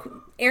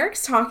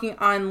Eric's talking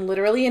on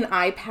literally an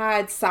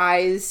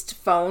iPad-sized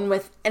phone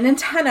with an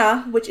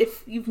antenna, which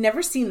if you've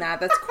never seen that,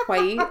 that's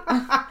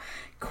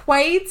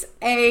quite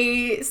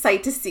a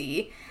sight to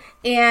see.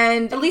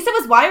 And at least it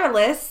was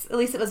wireless. It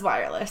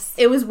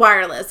was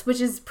wireless,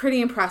 which is pretty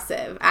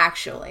impressive,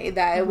 actually,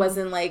 that it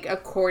wasn't like a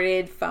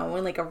corded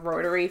phone, like a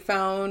rotary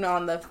phone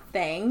on the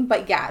thing.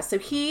 But yeah, so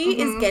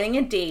he is getting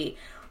a date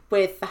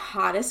with the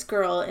hottest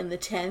girl in the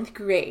 10th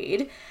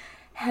grade,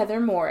 Heather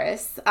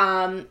Morris.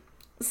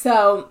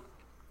 So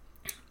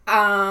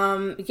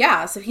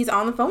he's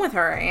on the phone with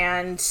her,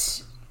 and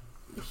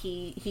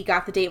he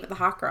got the date with the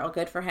hot girl.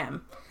 Good for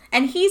him.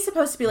 And he's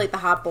supposed to be like the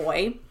hot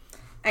boy.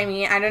 I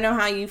mean, I don't know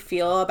how you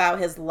feel about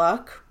his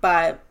look,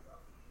 but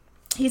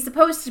he's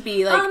supposed to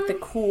be like the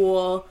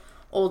cool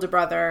older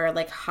brother,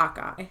 like hot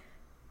guy.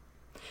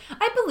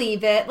 I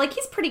believe it. Like,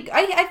 he's pretty...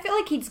 I feel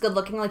like he's good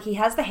looking. Like, he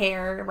has the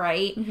hair,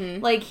 right?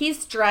 Mm-hmm. Like,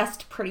 he's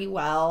dressed pretty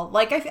well.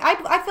 Like, I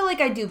feel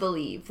like I do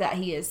believe that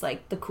he is,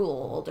 like, the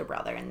cool older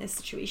brother in this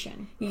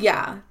situation.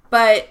 Yeah.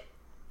 But,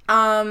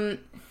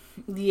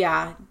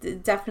 yeah,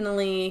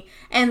 definitely.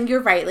 And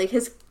you're right. Like,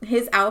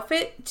 his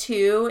outfit,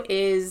 too,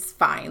 is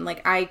fine.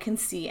 Like, I can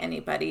see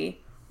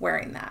anybody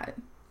wearing that.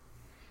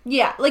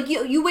 Yeah. Like,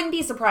 you wouldn't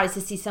be surprised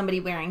to see somebody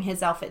wearing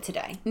his outfit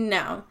today.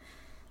 No.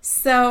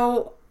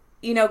 So...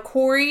 You know,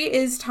 Corey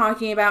is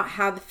talking about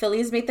how the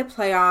Phillies make the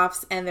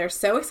playoffs, and they're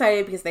so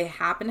excited because they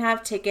happen to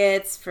have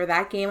tickets for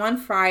that game on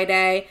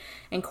Friday.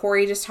 And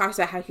Corey just talks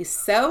about how he's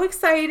so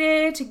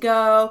excited to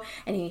go,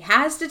 and he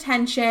has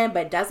detention,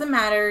 but it doesn't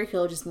matter.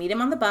 He'll just meet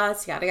him on the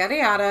bus, yada, yada,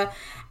 yada.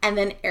 And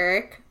then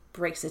Eric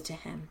breaks it to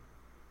him.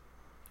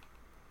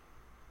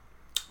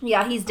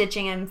 Yeah, he's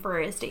ditching him for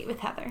his date with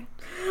Heather.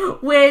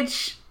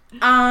 Which,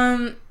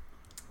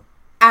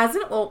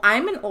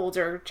 I'm an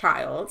older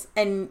child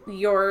and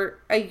you're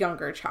a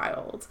younger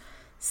child.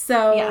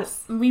 So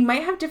yes. We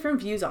might have different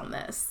views on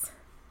this.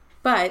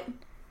 But,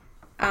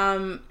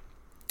 I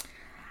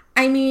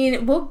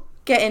mean, we'll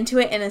get into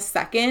it in a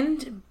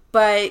second,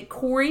 but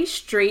Corey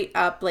straight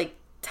up, like,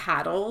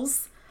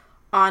 tattles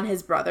on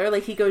his brother.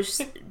 Like, he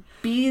goes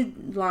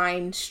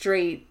beeline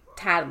straight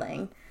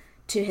tattling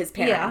to his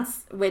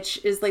parents,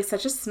 which is, like,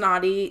 such a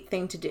snotty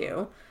thing to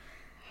do.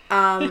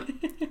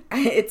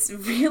 It's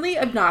really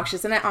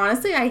obnoxious, and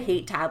I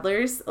hate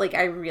tattlers. Like,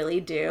 I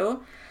really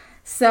do.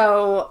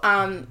 So,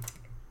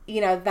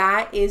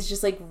 that is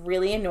just, like,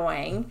 really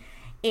annoying.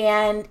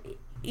 And,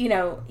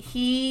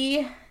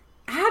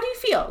 how do you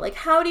feel? Like,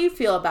 how do you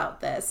feel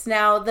about this?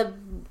 Now, the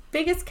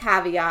biggest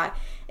caveat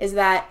is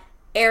that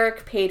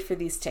Eric paid for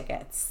these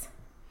tickets.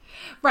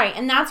 Right,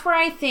 and that's where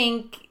I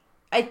think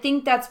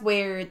that's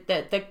where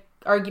the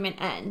argument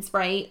ends,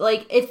 right?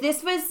 Like, if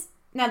this was...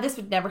 Now, this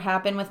would never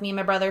happen with me and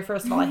my brother.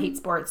 First of all, I hate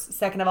sports.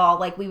 Second of all,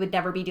 like, we would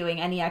never be doing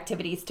any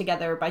activities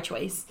together by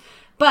choice.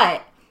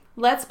 But...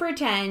 let's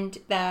pretend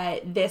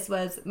that this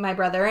was my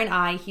brother and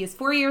I. He is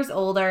 4 years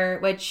older,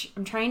 which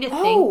I'm trying to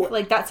think.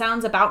 Like, that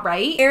sounds about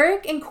right.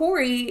 Eric and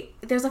Corey,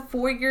 there's a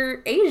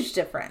 4-year age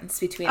difference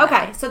between them.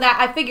 Okay, so that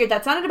I figured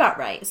that sounded about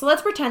right. So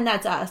let's pretend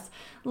that's us.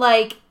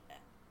 Like,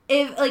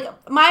 if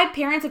my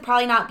parents would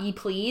probably not be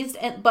pleased,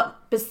 but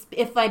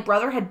if my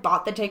brother had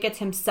bought the tickets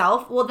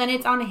himself, well, then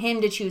it's on him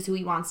to choose who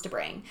he wants to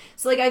bring.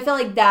 So, like, I feel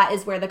like that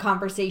is where the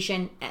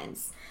conversation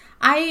ends.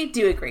 I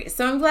do agree.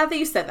 So I'm glad that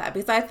you said that,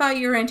 because I thought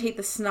you were going to take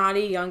the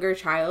snotty younger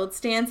child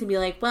stance and be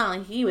like, well,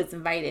 he was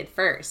invited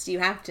first. You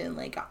have to,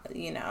 like,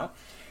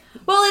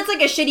 Well, it's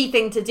like a shitty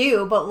thing to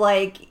do, but,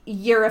 like,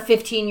 you're a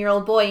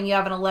 15-year-old boy and you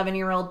have an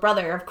 11-year-old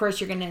brother. Of course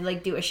you're going to,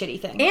 like, do a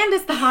shitty thing. And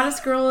it's the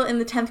hottest girl in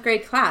the 10th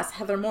grade class,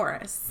 Heather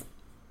Morris.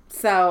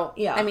 So,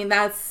 yeah. I mean,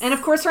 that's... And,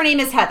 of course, her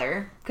name is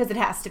Heather, because it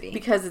has to be.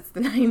 Because it's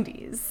the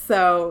 90s.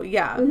 So,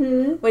 yeah.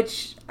 Mm-hmm.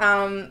 Which,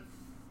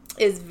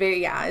 is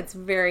very, it's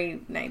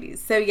very 90s.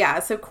 So, yeah.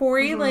 So,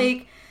 Corey,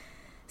 like,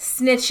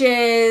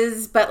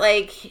 snitches, but,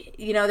 like,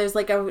 there's,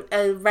 like,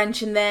 a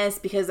wrench in this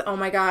because, oh,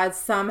 my God,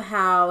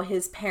 somehow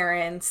his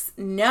parents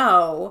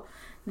know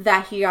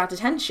that he got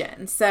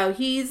detention. So,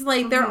 he's,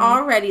 like, they're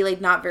already, like,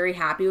 not very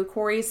happy with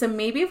Corey. So,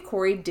 maybe if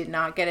Corey did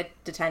not get a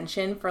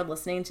detention for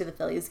listening to the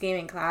Phillies game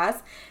in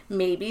class,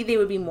 maybe they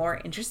would be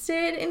more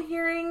interested in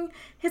hearing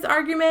his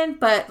argument.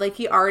 But, like,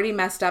 he already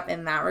messed up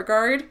in that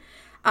regard.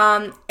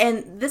 And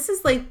this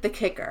is, like, the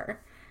kicker.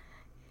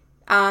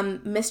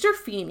 Mr.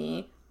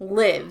 Feeney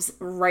lives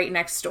right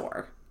next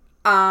door.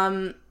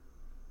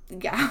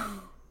 Yeah.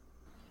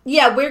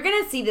 Yeah, we're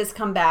gonna see this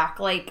come back,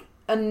 like,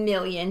 a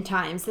million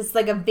times. This is,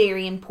 like, a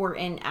very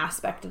important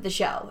aspect of the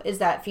show, is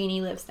that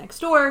Feeney lives next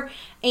door.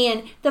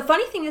 And the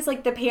funny thing is,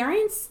 like, the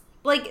parents...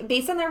 like,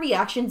 based on their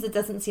reactions, it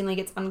doesn't seem like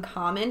it's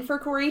uncommon for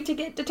Corey to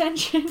get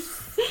detention.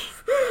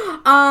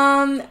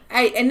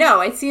 I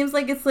know, it seems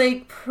like it's,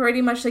 like,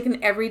 pretty much, like,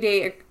 an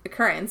everyday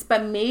occurrence,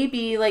 but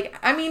maybe, like,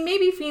 I mean,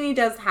 maybe Feeney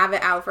does have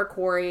it out for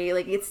Corey.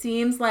 Like, it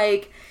seems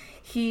like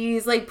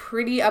he's, like,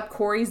 pretty up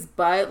Corey's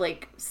butt,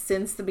 like,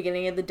 since the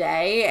beginning of the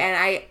day,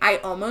 and I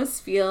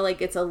almost feel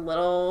like it's a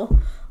little,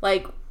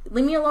 like,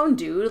 leave me alone,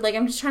 dude. Like,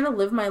 I'm just trying to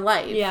live my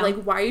life. Yeah.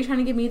 Like, why are you trying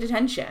to give me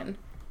detention?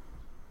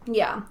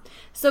 Yeah.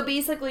 So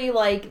basically,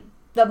 like,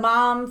 the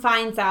mom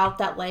finds out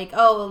that, like,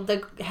 oh,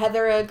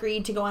 Heather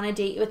agreed to go on a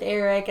date with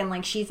Eric, and,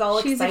 like, she's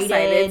excited.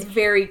 It's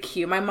very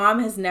cute. My mom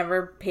has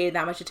never paid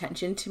that much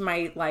attention to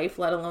my life,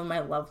 let alone my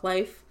love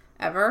life,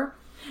 ever.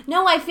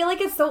 No, I feel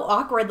like it's so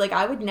awkward. Like,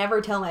 I would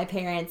never tell my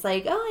parents,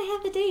 like, oh, I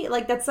have a date.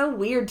 Like, that's so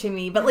weird to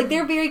me. But, like,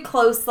 they're very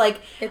close.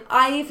 Like,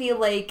 I feel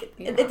like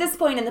at this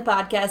point in the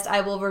podcast,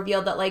 I will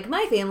reveal that, like,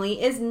 my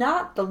family is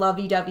not the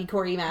lovey-dovey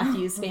Corey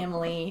Matthews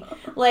family.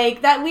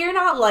 Like, that we're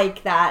not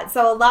like that.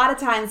 So a lot of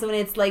times when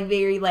it's, like,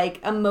 very,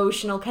 like,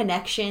 emotional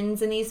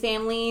connections in these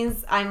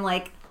families, I'm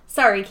like,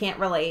 sorry, can't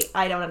relate.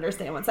 I don't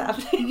understand what's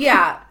happening.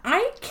 Yeah,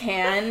 I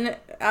can.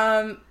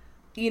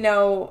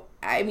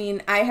 I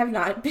mean, I have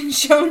not been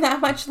shown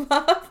that much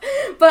love,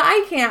 but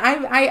I can't.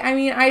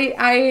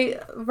 I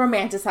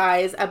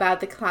romanticize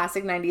about the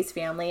classic 90s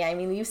family. I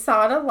mean, you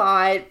saw it a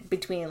lot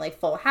between, like,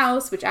 Full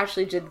House, which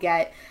actually did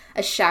get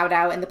a shout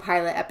out in the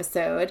pilot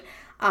episode.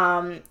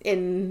 So,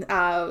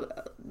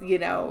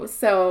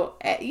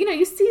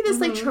 you see this,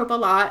 like, trope a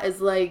lot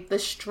as, like, the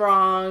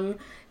strong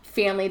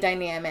family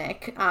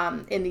dynamic,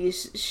 in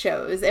these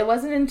shows. It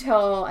wasn't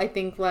until, I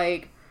think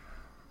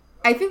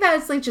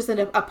that's, like, just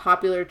a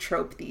popular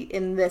trope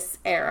in this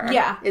era.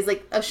 Yeah. Is,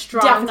 like, a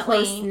strong,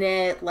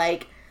 close-knit,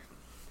 like,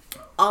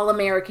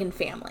 all-American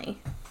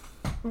family.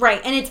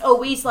 Right. And it's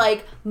always,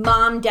 like,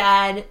 mom,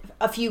 dad,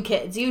 a few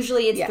kids.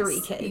 Usually it's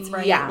 3 kids,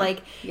 right? Yeah.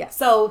 Like,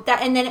 so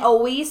that, and then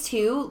always,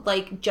 too,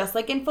 like, just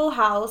like in Full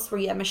House, where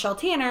you have Michelle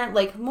Tanner,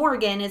 like,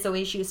 Morgan is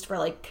always used for,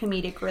 like,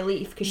 comedic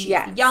relief. Because she's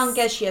the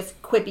youngest. She has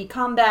quippy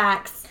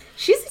comebacks.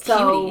 She's a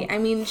cutie. I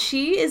mean,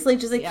 she is, like,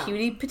 just a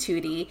cutie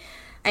patootie.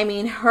 I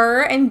mean,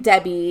 her and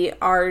Debbie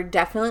are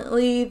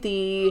definitely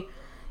the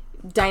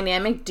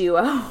dynamic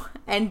duo,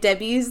 and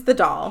Debbie's the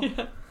doll.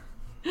 Yeah.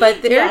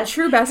 But they're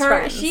true best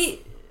friends.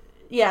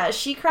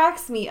 She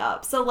cracks me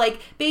up. So,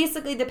 like,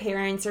 basically the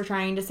parents are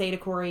trying to say to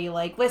Corey,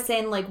 like,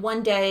 listen, like,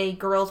 one day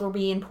girls will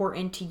be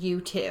important to you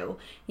too.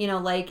 You know,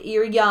 like,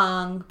 you're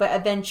young, but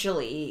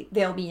eventually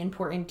they'll be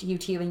important to you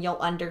too, and you'll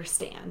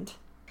understand.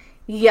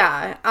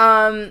 Yeah,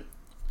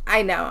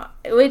 I know,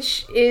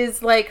 which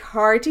is, like,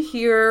 hard to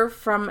hear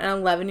from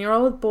an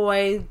 11-year-old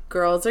boy.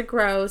 Girls are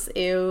gross.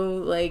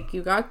 Ew, like,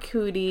 you got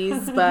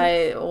cooties,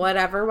 but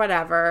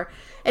whatever.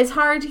 It's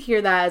hard to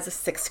hear that as a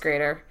 6th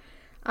grader.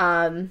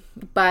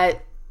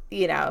 But,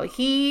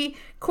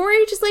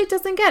 Corey just, like,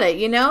 doesn't get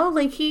it,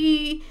 like,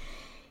 he,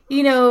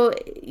 you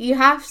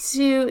have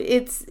to,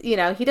 it's, he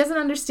doesn't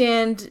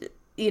understand,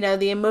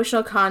 the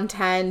emotional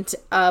content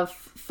of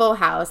Full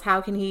House.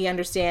 How can he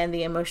understand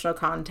the emotional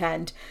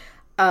content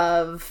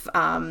of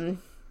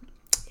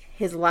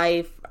his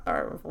life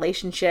or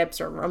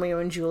relationships or Romeo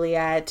and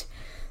Juliet?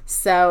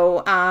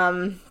 So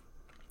yeah,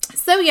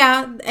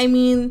 I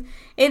mean,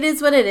 it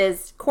is what it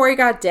is. Corey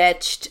got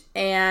ditched,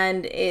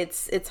 and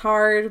it's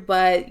hard,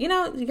 but, you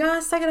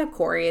gotta suck it up,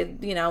 Corey,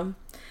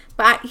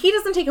 But he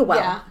doesn't take it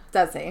well,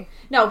 does he?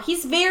 No,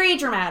 he's very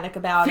dramatic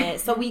about it.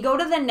 So we go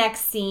to the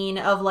next scene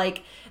of,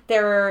 like,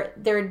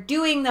 they're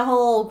doing the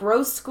whole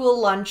gross school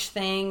lunch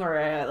thing,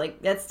 or,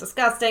 like, that's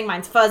disgusting.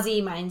 Mine's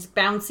fuzzy, mine's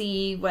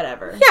bouncy,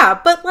 whatever. Yeah,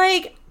 but,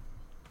 like,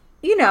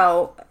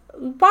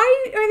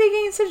 why are they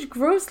getting such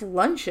gross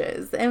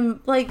lunches?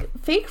 And, like,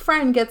 fake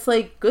friend gets,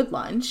 like, good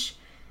lunch.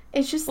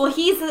 It's just... Well,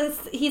 he's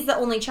the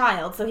only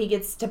child, so he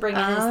gets to bring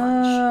in his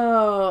lunch.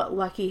 Oh,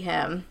 lucky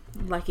him.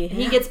 Lucky him.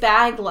 He gets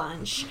bagged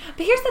lunch.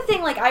 But here's the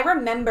thing, like, I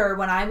remember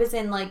when I was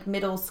in, like,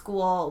 middle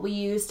school, we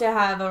used to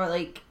have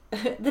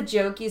the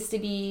joke used to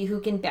be who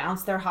can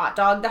bounce their hot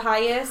dog the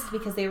highest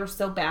because they were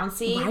so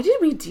bouncy. Why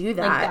did we do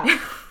that? Like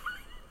that.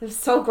 It was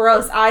so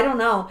gross. I don't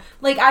know.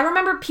 Like, I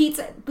remember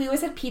pizza. We always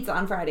had pizza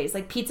on Fridays.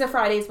 Like, Pizza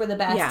Fridays were the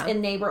best. Yeah.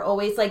 And they were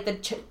always, like,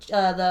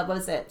 what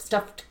was it?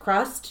 Stuffed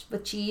crust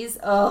with cheese.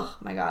 Oh,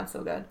 my God.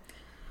 So good.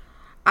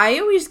 I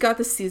always got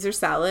the Caesar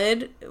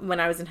salad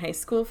when I was in high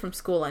school from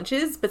school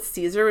lunches. But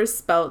Caesar was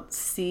spelled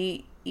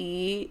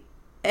C-E-A-S-E-R.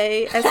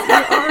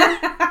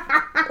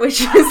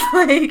 Which is,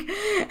 like...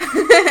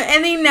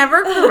 and they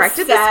never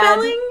corrected the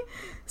spelling.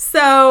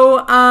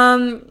 So,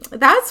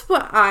 that's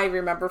what I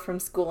remember from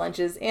school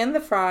lunches. And the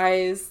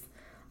fries,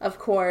 of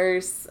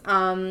course.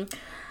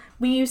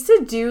 We used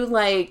to do,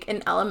 like,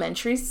 in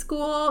elementary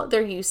school,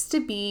 there used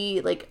to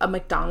be, like, a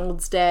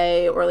McDonald's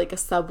day or, like, a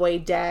Subway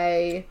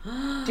day.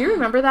 Do you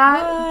remember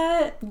that?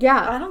 What?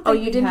 Yeah. I don't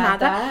think you didn't have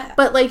that?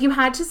 But, like, you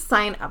had to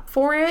sign up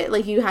for it.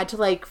 Like, you had to,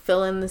 like,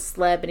 fill in the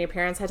slip, and your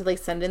parents had to, like,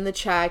 send in the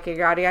check,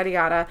 yada, yada,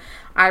 yada.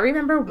 I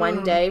remember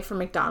one day for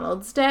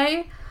McDonald's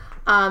day,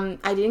 I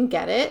didn't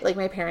get it. Like,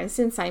 my parents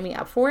didn't sign me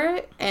up for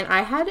it. And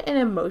I had an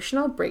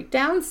emotional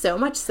breakdown, so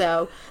much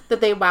so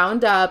that they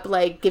wound up,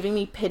 like, giving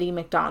me pity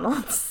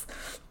McDonald's.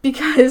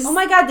 Because... Oh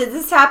my God, did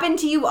this happen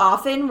to you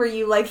often where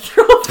you, like,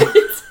 throw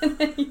fits and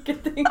then you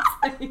get things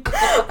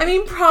I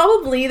mean,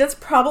 probably. That's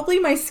probably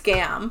my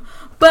scam.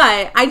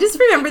 But I just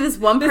remember this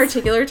one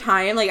particular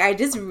time, like, I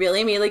just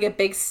really made, like, a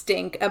big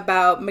stink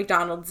about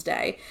McDonald's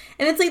Day.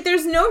 And it's like,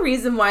 there's no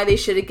reason why they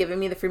should have given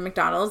me the free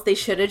McDonald's. They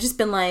should have just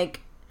been like...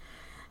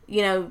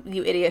 you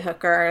idiot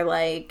hooker,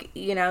 like,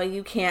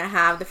 you can't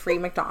have the free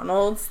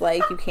McDonald's,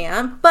 like, you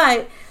can't.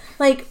 But,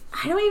 like,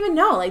 I don't even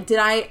know, like,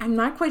 I'm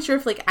not quite sure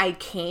if, like, I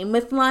came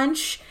with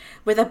lunch,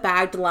 with a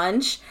bagged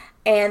lunch,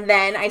 and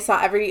then I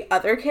saw every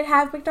other kid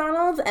have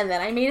McDonald's, and then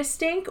I made a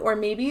stink, or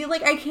maybe,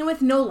 like, I came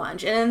with no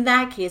lunch, and in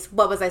that case,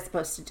 what was I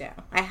supposed to do?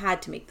 I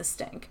had to make the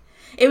stink.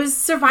 It was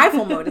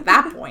survival mode at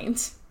that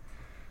point.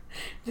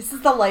 This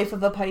is the life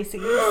of a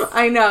Pisces.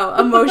 I know,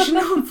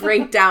 emotional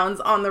breakdowns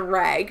on the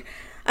reg.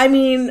 I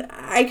mean,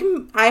 I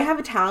have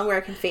a talent where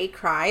I can fake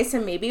cry, so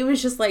maybe it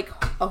was just like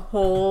a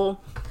whole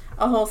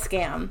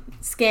scam.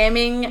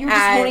 Scamming You're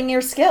just honing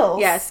your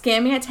skills. Yeah,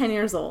 scamming at 10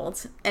 years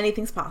old.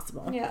 Anything's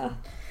possible. Yeah.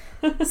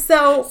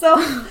 So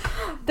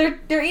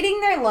they're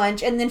eating their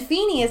lunch, and then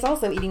Feeney is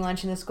also eating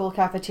lunch in the school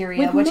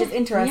cafeteria, which is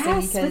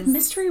interesting because with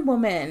Mystery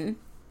Woman.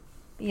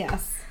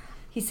 Yes.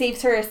 He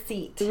saves her a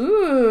seat.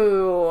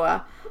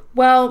 Ooh.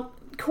 Well,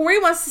 Corey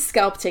wants to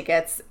scalp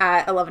tickets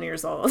at 11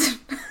 years old.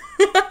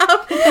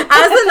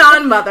 As a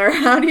non-mother,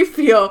 how do you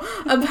feel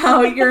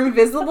about your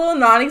invisible,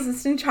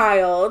 non-existent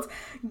child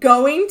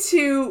going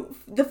to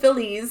the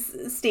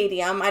Phillies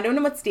stadium? I don't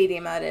know what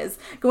stadium that is.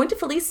 Going to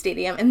Phillies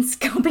stadium and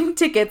scalping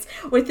tickets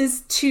with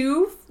his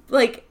two,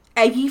 like,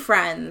 eggy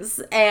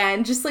friends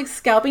and just, like,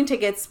 scalping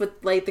tickets with,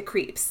 like, the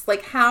creeps.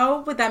 Like,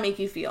 how would that make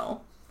you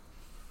feel?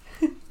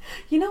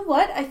 You know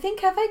what?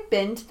 have I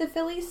been to the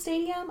Phillies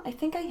stadium? I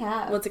think I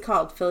have. What's it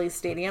called? Phillies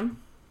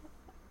Stadium?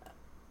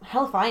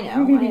 Hell if I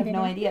know. I have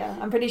no idea.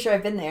 I'm pretty sure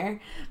I've been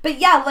there. But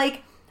yeah,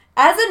 like,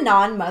 as a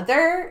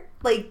non-mother,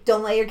 like,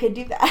 don't let your kid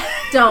do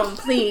that.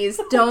 Please.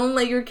 Don't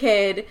let your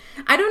kid.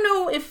 I don't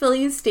know if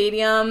Phillies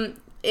Stadium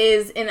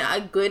is in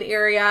a good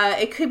area.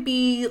 It could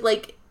be,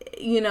 like,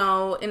 in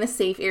a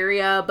safe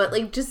area. But,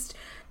 like, just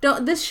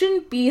don't. This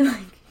shouldn't be,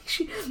 like,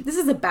 this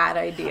is a bad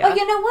idea. Oh,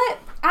 you know what?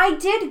 I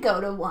did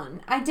go to one.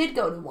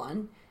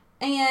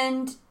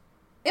 And...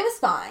 it was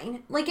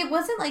fine. Like, it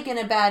wasn't, like, in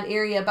a bad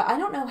area, but I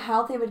don't know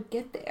how they would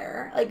get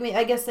there. Like,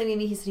 I guess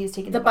maybe he said he was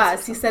taking the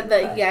bus. He said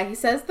he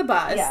says the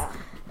bus. Yeah.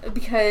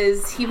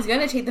 Because he was going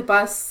to take the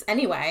bus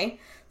anyway.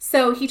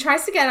 So he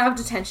tries to get out of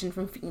detention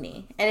from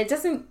Feeney. And it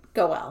doesn't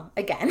go well,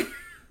 again.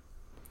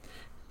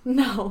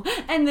 No.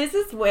 And this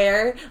is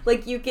where,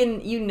 like,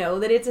 you know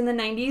that it's in the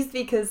 90s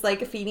because,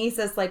 like, Feeny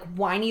says, like,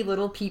 whiny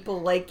little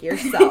people like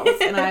yourself.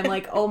 And I'm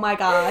like, oh my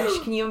gosh,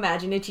 can you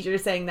imagine a teacher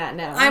saying that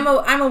now? I'm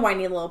a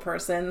whiny little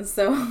person,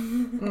 so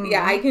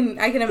yeah, I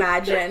can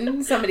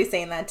imagine somebody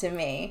saying that to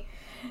me.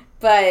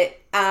 But,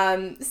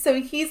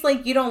 so he's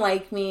like, you don't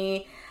like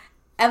me.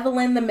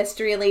 Evelyn, the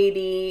mystery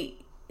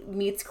lady,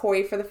 meets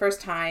Corey for the first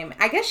time.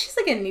 I guess she's,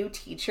 like, a new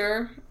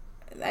teacher,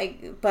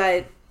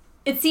 but...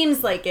 It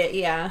seems like it,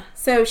 yeah.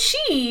 So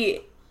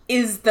she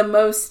is the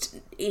most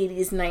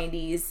 80s,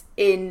 90s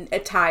in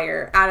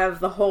attire out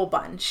of the whole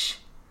bunch.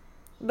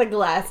 The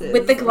glasses.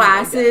 With the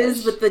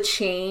glasses, with the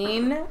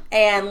chain,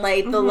 and,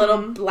 like, the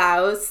little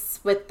blouse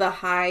with the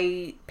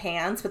high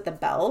pants with the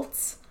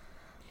belt.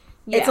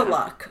 Yeah. It's a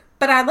look.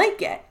 But I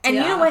like it. And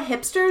you know what?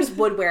 Hipsters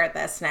would wear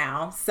this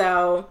now.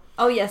 So...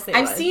 Oh, yes, they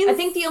would. I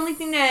think the only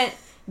thing that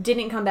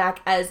didn't come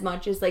back as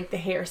much as, like, the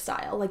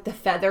hairstyle. Like, the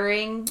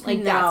feathering.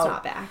 Like, that's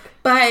not back.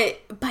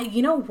 But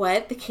you know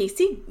what? The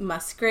Casey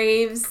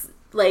Musgraves,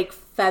 like,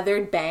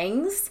 feathered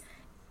bangs,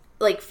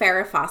 like,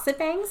 Farrah Fawcett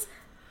bangs,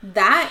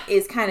 that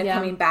is kind of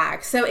coming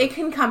back. So it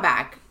can come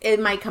back. It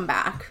might come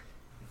back.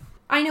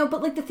 I know,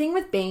 but, like, the thing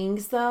with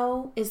bangs,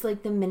 though, is,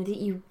 like, the minute that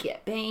you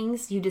get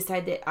bangs, you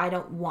decide that I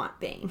don't want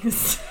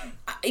bangs.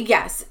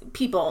 Yes,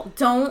 people,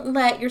 don't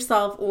let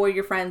yourself or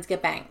your friends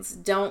get bangs.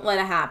 Don't let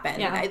it happen.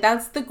 Yeah.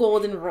 That's the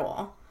golden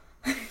rule.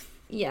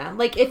 Yeah,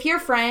 like, if your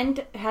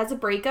friend has a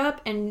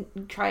breakup and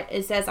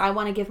it says, I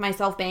want to give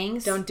myself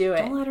bangs. Don't do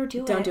it. Don't let her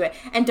do it. Don't do it.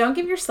 And don't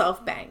give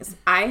yourself bangs.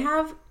 I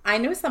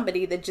know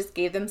somebody that just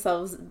gave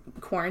themselves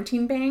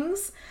quarantine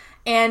bangs,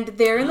 and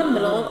they're in the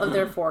middle of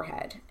their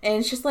forehead. And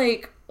it's just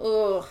like...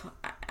 Oh,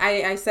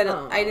 I said it.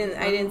 I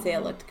didn't say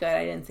it looked good.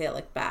 I didn't say it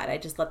looked bad. I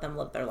just let them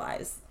live their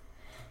lives.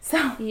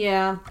 So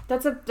yeah,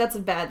 that's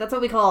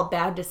what we call a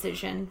bad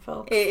decision,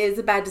 folks. It is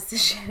a bad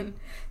decision.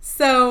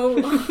 So,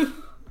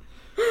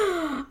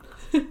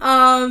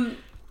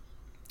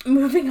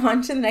 moving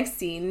on to the next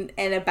scene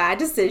and a bad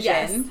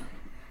decision.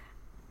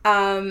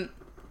 Yes.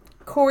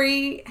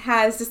 Corey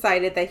has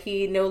decided that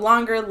he no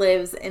longer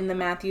lives in the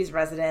Matthews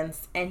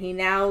residence, and he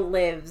now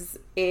lives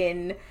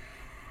in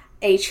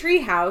a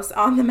treehouse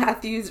on the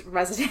Matthews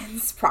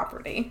residence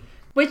property.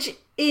 Which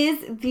is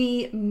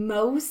the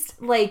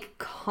most, like,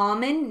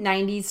 common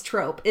 90s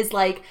trope. Is,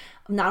 like,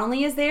 not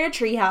only is there a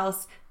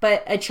treehouse,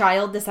 but a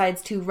child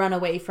decides to run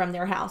away from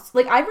their house.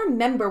 Like, I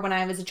remember when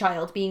I was a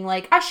child being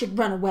like, I should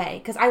run away.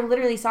 Because I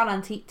literally saw it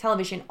on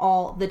television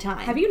all the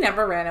time. Have you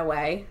never ran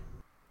away?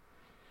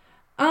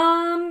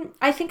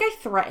 I think I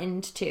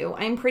threatened to.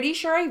 I'm pretty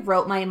sure I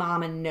wrote my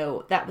mom a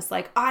note that was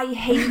like, I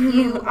hate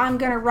you, I'm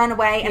gonna run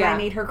away, and I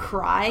made her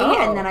cry,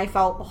 and then I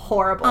felt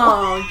horrible.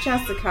 Oh,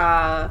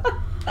 Jessica.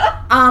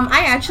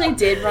 I actually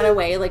did run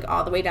away, like,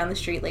 all the way down the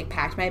street, like,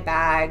 packed my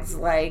bags,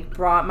 like,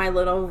 brought my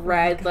little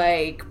red,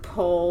 like,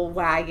 pull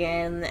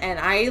wagon, and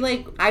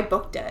I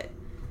booked it.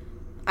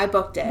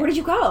 Where did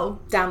you go?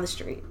 Down the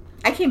street.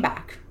 I came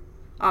back.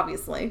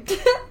 Obviously.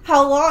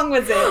 How long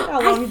was it?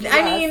 How long did you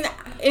I mean,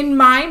 in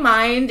my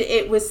mind,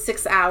 it was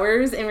 6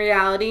 hours. In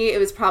reality, it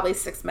was probably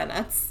 6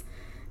 minutes.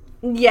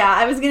 Yeah,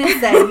 I was gonna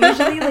say,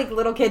 usually, like,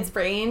 little kids'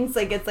 brains,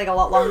 like, it's, like, a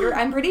lot longer.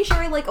 I'm pretty sure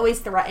I, like, always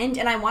threatened,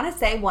 and I want to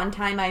say one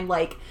time I,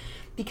 like,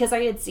 because I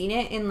had seen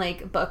it in,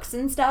 like, books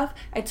and stuff,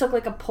 I took,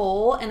 like, a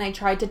pole, and I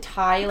tried to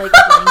tie, like,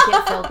 a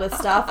blanket filled with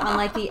stuff on,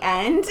 like, the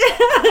end.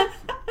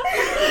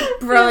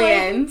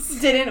 Brilliant.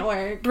 Like, didn't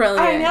work.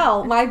 Brilliant. I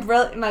know. My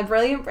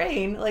brilliant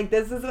brain. Like,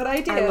 this is what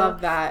I do. I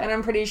love that. And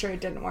I'm pretty sure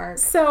it didn't work.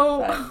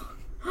 So,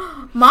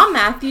 Mom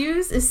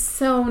Matthews is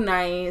so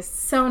nice.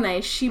 So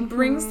nice. She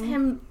brings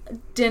him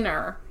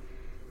dinner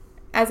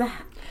as a...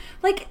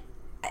 Like...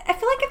 I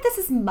feel like if this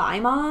is my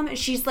mom,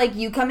 she's like,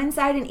 you come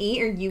inside and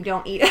eat or you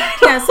don't eat.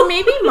 Yeah, so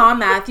maybe Mom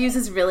Matthews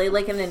is really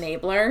like an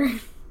enabler.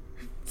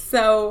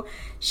 So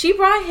she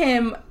brought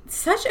him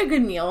such a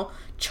good meal,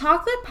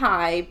 chocolate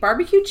pie,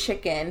 barbecue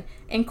chicken,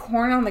 and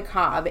corn on the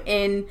cob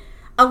in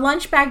a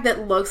lunch bag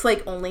that looks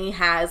like only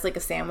has like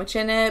a sandwich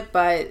in it.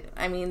 But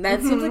I mean,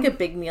 that seems like a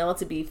big meal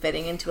to be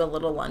fitting into a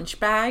little lunch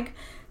bag.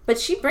 But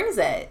she brings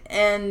it.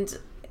 And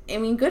I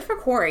mean, good for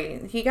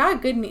Corey. He got a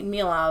good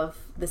meal out of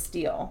this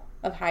deal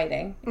of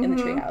hiding in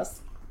the treehouse.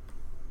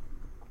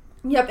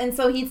 Yep, and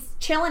so he's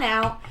chilling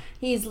out.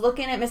 He's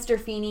looking at Mr.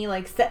 Feeney,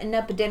 like, setting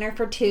up a dinner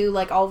for two,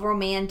 like, all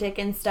romantic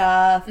and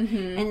stuff.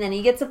 And then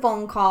he gets a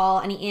phone call,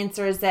 and he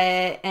answers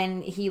it,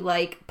 and he,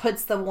 like,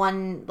 puts the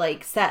one,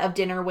 like, set of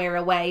dinnerware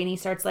away, and he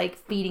starts, like,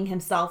 feeding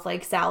himself,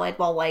 like, salad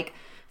while, like,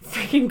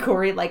 freaking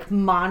Corey, like,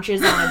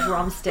 munches on a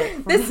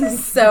drumstick. This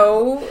is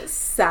so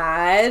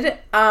sad.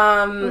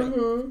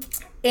 And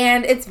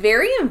it's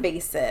very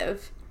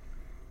invasive.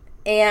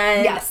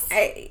 And yes.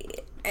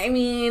 I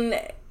mean,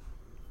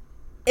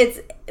 it's,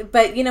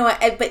 but you know what,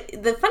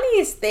 but the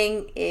funniest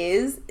thing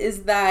is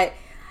that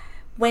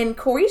when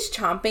Corey's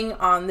chomping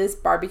on this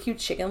barbecue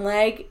chicken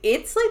leg,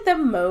 it's like the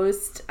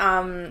most,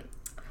 Ben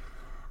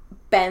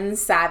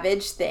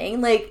Savage thing.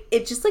 Like,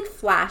 it just like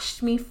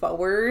flashed me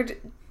forward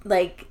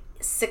like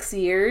 6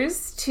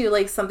 years to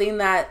like something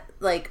that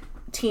like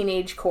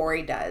teenage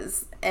Corey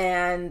does.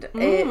 And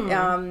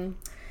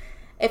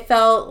it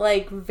felt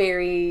like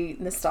very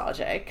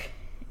nostalgic.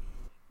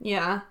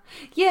 Yeah.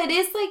 Yeah, it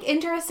is like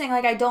interesting.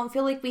 Like, I don't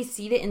feel like we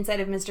see the inside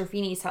of Mr.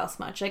 Feeney's house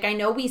much. Like, I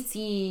know we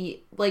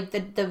see like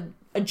the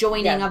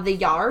adjoining of the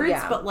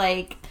yards, but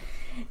like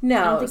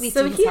no.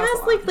 So he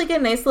has like a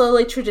nice little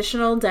like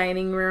traditional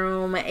dining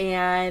room,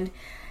 and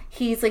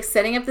he's like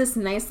setting up this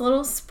nice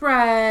little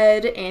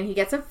spread, and he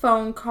gets a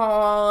phone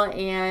call,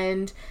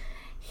 and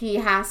he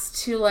has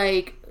to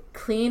like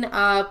clean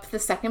up the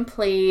second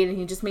plate, and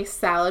he just makes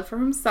salad for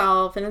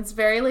himself, and it's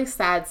very like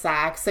sad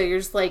sack. So you're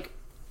just like,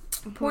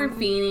 poor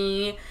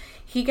Feeney,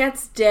 he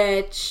gets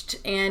ditched,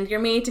 and you're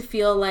made to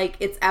feel like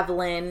it's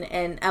Evelyn,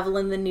 and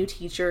Evelyn, the new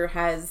teacher,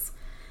 has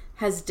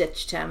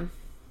ditched him.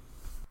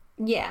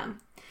 Yeah.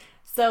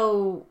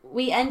 So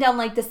we end on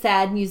like the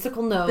sad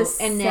musical note,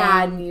 and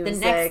then music. The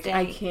next day,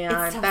 I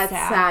can't. So that's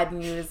sad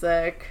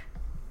music.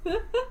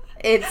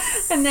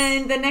 And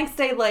then the next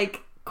day,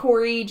 like,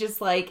 Corey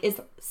just like is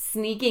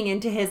sneaking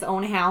into his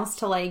own house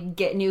to like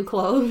get new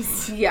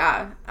clothes.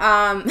 Yeah.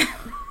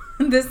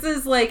 This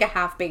is like a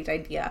half-baked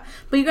idea.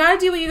 But you gotta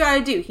do what you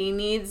gotta do. He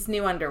needs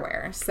new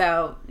underwear,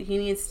 so he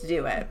needs to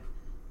do it.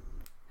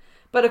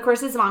 But of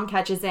course his mom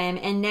catches him,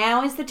 and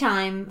now is the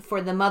time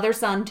for the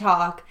mother-son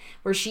talk,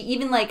 where she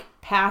even like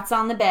pats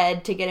on the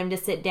bed to get him to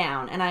sit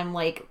down. And I'm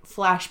like,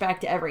 flashback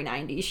to every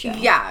 90s show.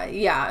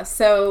 Yeah.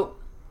 So,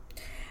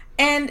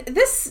 and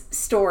this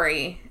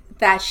story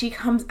that she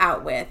comes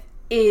out with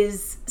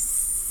is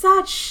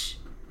such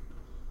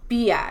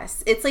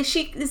BS.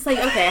 It's like,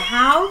 okay,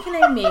 how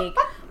can I make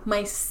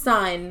my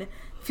son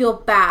feel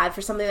bad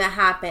for something that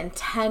happened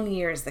 10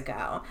 years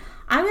ago?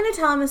 I'm going to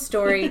tell him a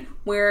story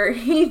where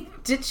he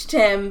ditched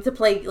him to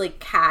play like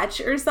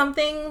catch or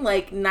something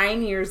like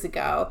 9 years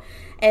ago.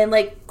 And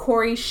like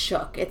Corey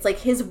shook. It's like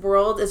his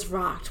world is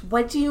rocked.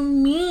 What do you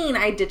mean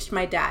I ditched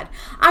my dad?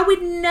 I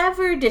would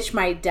never ditch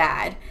my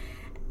dad.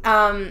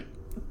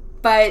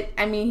 But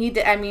I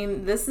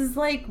mean, this is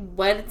like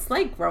what it's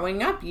like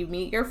growing up. You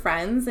meet your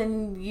friends,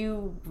 and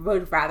you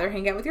would rather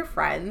hang out with your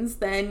friends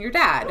than your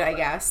dad, I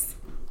guess.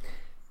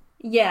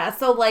 Yeah,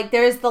 so like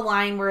there's the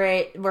line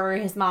where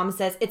his mom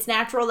says it's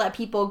natural that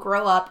people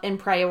grow up and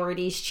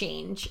priorities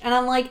change, and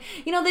I'm like,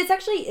 this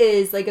actually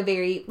is like a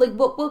very like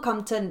what we'll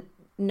come to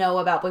know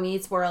about Boy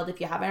Meets World, if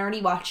you haven't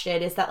already watched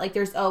it, is that like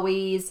there's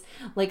always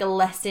like a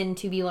lesson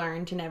to be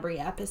learned in every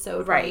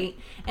episode, right?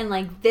 And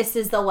like this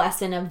is the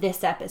lesson of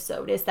this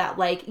episode, is that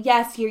like,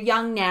 yes, you're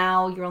young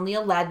now, you're only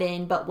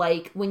 11, but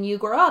like when you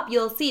grow up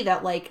you'll see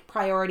that like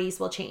priorities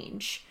will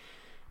change,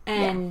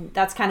 and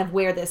that's kind of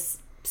where this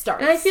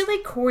starts. And I feel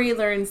like Corey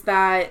learns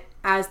that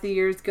as the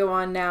years go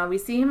on. Now we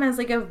see him as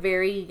like a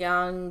very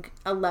young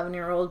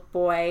 11-year-old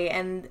boy,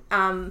 and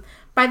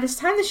by this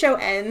time the show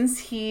ends,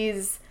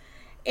 he's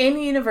in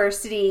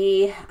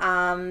university.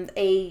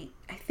 I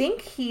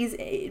think he's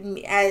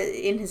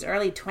in his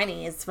early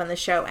 20s when the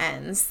show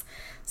ends.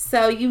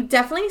 So you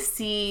definitely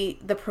see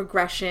the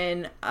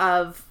progression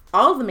of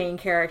all of the main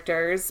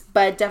characters,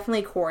 but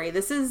definitely Corey.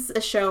 This is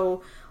a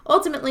show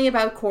ultimately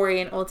about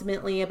Corey, and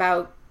ultimately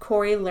about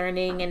Corey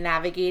learning and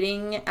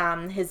navigating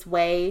his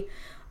way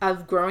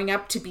of growing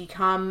up to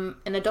become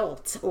an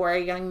adult or a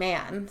young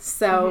man.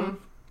 So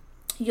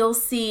you'll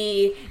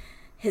see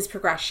his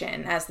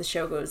progression as the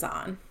show goes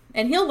on.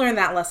 And he'll learn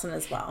that lesson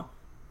as well.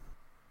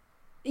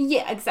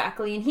 Yeah,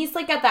 exactly. And he's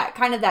like at that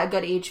kind of that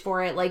good age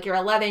for it. Like you're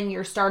 11,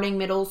 you're starting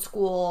middle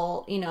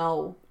school,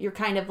 you're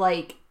kind of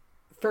like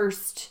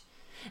first,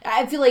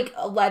 I feel like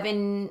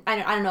 11,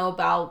 I don't know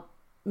about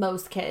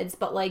most kids,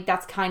 but like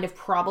that's kind of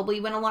probably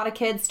when a lot of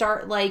kids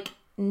start like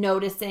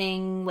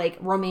noticing like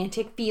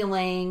romantic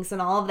feelings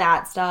and all of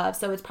that stuff.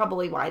 So it's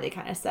probably why they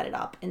kind of set it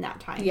up in that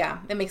time. Yeah,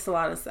 it makes a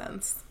lot of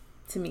sense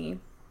to me.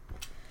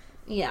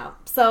 Yeah.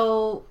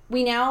 So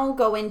we now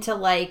go into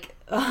like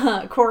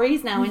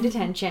Corey's now in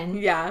detention.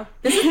 Yeah.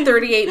 This is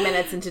 38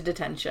 minutes into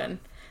detention.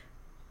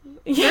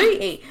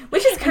 38,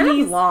 which is kind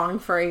of long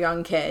for a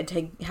young kid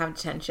to have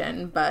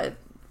detention, but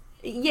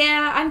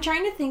yeah, I'm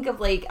trying to think of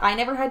like, I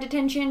never had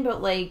detention,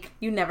 but like,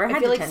 you never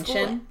had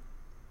detention? Like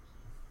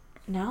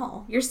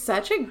no. You're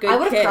such a good kid. I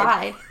would have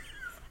cried.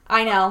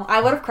 I know.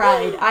 I would have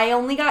cried. I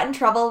only got in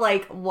trouble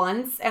like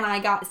once, and I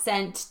got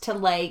sent to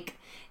like,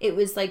 it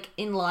was like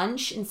in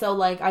lunch, and so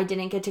like I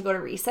didn't get to go to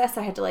recess.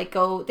 I had to like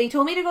go, they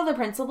told me to go to the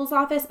principal's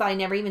office, but I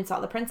never even saw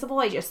the principal.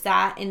 I just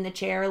sat in the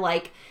chair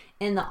like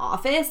in the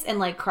office and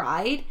like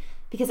cried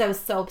because I was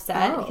so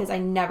upset because I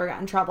never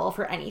got in trouble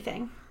for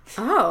anything.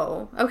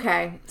 Oh,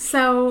 okay.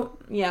 So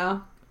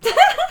yeah.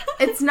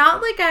 It's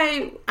not like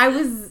I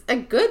was a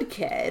good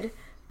kid,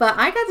 but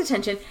I got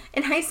detention.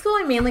 In high school,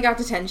 I mainly got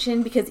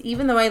detention because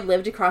even though I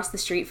lived across the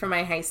street from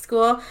my high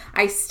school,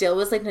 I still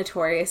was like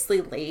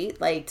notoriously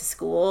late, like to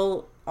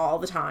school all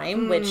the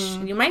time, which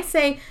you might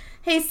say,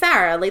 hey,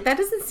 Sarah, like that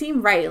doesn't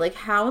seem right. Like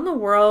how in the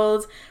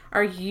world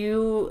are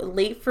you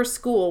late for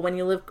school when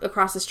you live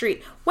across the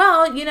street?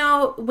 Well,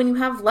 when you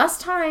have less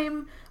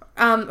time,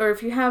 or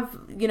if you have,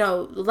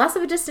 less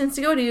of a distance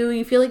to go to,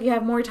 you feel like you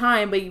have more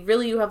time, but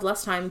you have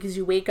less time because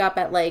you wake up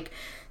at like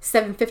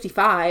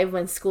 7:55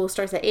 when school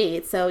starts at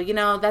 8. So, you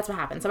know, that's what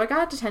happened. So I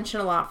got detention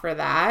a lot for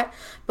that.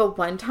 But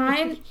one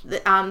time,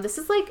 this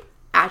is like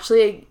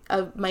actually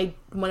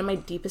one of my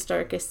deepest,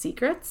 darkest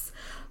secrets.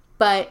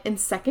 But in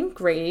second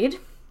grade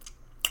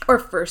or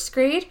first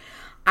grade,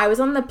 I was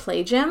on the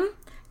play gym,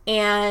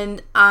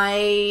 and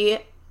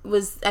I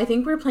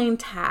think we were playing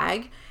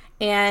tag,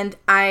 and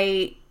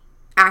I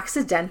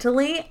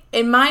accidentally,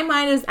 in my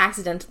mind it was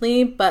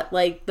accidentally, but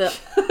like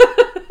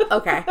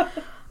okay,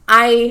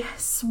 I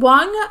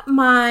swung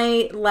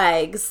my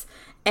legs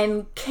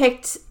and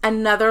kicked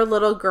another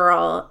little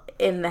girl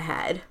in the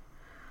head.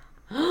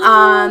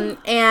 And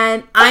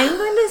I'm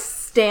going to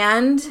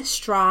stand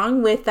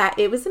strong with that.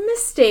 It was a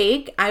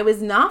mistake. I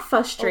was not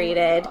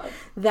frustrated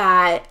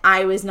that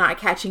I was not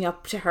catching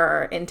up to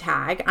her in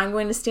tag. I'm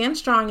going to stand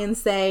strong and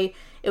say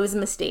it was a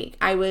mistake.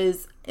 I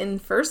was in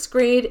first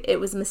grade. It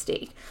was a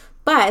mistake.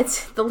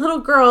 But the little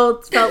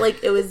girl felt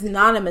like it was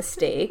not a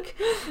mistake.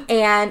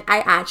 And I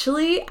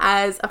actually,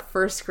 as a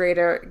first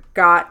grader,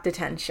 got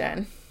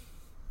detention.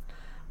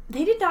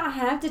 They did not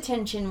have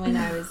detention when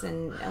I was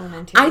in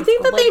elementary school. I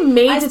think that they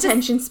made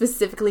detention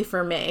specifically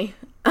for me.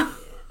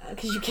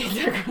 Because you kicked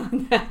her girl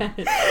in the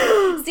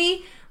head.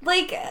 See,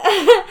 like,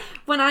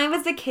 when I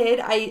was a kid,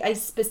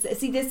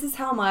 see, this is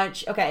how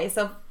much, okay,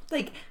 so,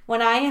 like,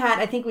 when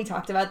I think we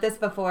talked about this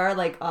before,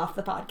 like, off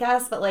the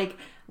podcast, but, like,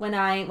 when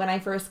I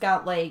first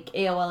got, like,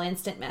 AOL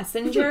Instant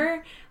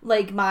Messenger,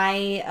 like,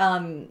 my,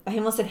 I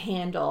almost said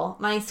handle,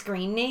 my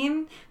screen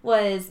name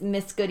was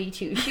Miss Goody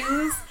Two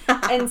Shoes,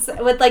 and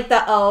so, with, like,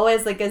 the O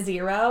as, like, a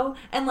 0,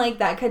 and, like,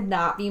 that could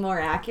not be more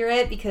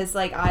accurate, because,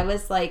 like, I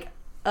was, like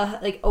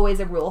always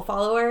a rule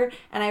follower,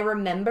 and I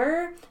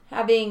remember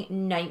having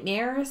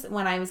nightmares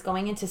when I was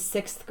going into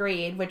 6th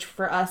grade, which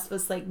for us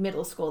was, like,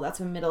 middle school. That's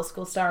when middle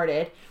school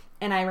started.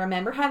 And I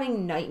remember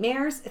having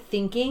nightmares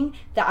thinking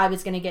that I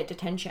was going to get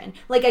detention.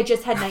 Like, I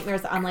just had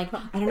nightmares that I'm like,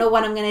 I don't know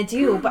what I'm going to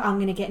do, but I'm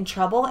going to get in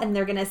trouble, and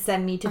they're going to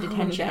send me to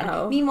detention.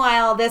 No.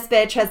 Meanwhile, this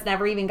bitch has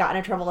never even gotten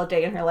in trouble a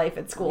day in her life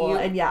at school.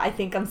 And yeah, I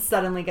think I'm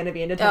suddenly going to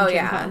be in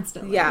detention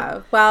constantly.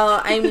 Yeah.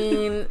 Well, I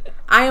mean,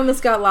 I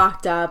almost got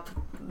locked up.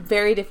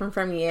 Very different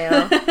from you.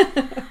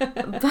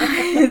 But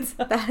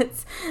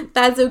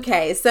that's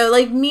okay. So,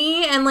 like,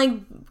 me and, like,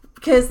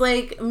 because,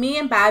 like, me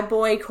and bad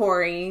boy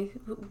Corey,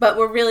 but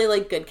we're really,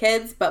 like, good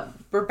kids, but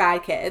we're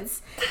bad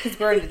kids because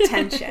we're in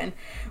detention.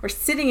 We're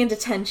sitting in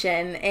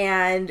detention,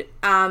 and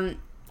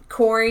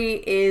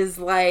Corey is,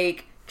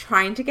 like,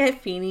 trying to get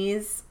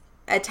Feeney's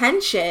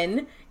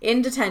attention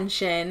in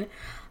detention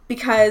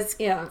because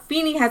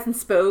Feeney hasn't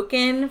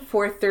spoken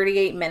for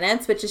 38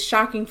 minutes, which is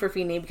shocking for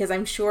Feeney because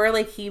I'm sure,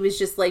 like, he was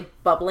just, like,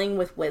 bubbling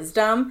with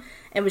wisdom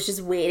and was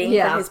just waiting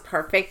for his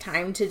perfect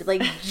time to,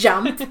 like,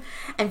 jump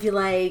and be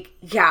like,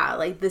 yeah,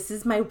 like, this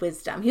is my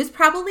wisdom. He's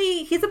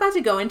about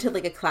to go into,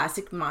 like, a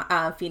classic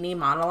Feeney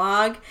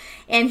monologue,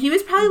 and he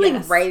was probably,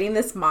 like, writing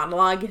this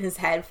monologue in his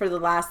head for the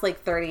last,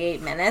 like, 38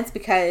 minutes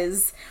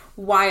because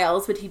why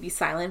else would he be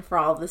silent for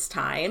all this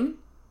time?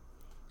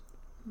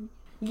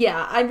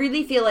 Yeah, I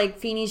really feel like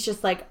Feeney's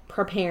just, like,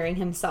 preparing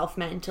himself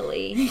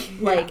mentally.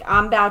 Like,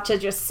 I'm about to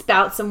just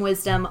spout some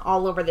wisdom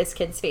all over this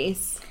kid's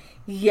face.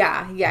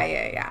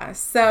 Yeah.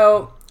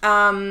 So,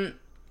 by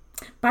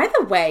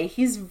the way,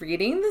 he's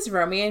reading this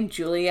Romeo and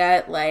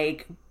Juliet,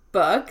 like,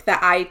 book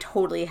that I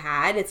totally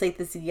had. It's, like,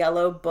 this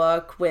yellow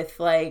book with,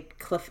 like,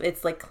 Cliff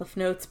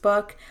Notes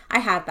book. I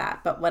had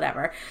that, but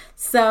whatever.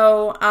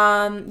 So,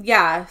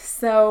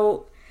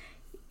 So,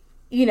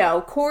 you know,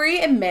 Corey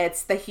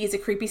admits that he's a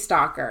creepy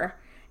stalker.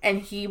 And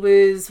he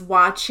was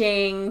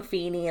watching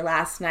Feeney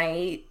last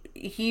night.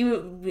 He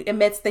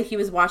admits that he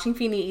was watching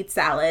Feeney eat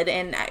salad.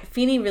 And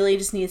Feeney really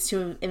just needs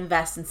to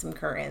invest in some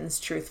curtains,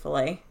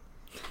 truthfully.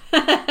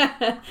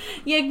 Yeah,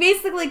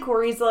 basically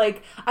Corey's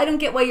like, I don't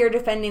get why you're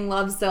defending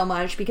Love so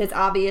much because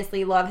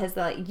obviously Love has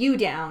let you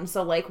down,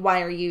 so like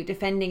why are you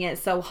defending it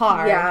so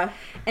hard? Yeah.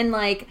 And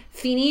like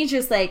Feeney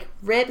just like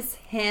rips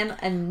him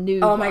a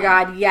new one. My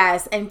god,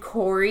 yes. And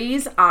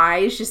Corey's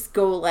eyes just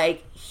go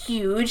like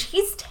huge.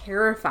 He's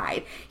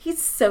terrified.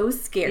 He's so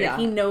scared. Yeah.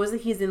 He knows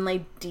that he's in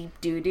like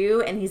deep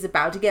doo-doo and he's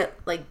about to get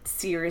like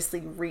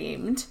seriously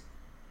reamed.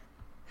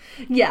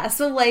 Yeah,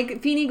 so,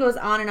 like, Feeney goes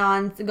on and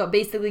on,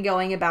 basically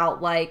going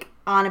about, like,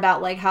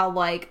 how,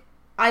 like,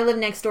 I live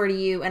next door to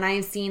you, and I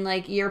have seen,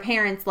 like, your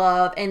parents'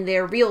 love, and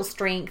their real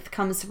strength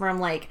comes from,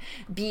 like,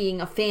 being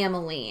a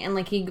family, and,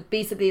 like, he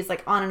basically is,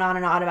 like, on and on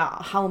and on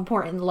about how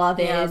important love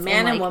is.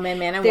 Man and woman,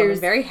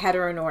 very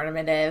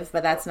heteronormative,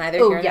 but that's neither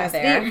here nor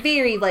there.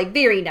 Very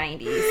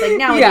 90s. Like,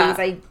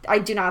 nowadays, I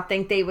do not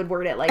think they would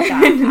word it like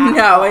that.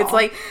 No, it's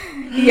like,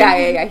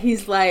 yeah.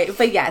 He's like,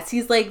 but yes,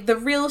 he's like, the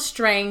real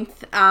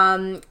strength,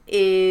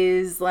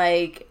 is,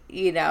 like,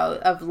 you know,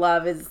 of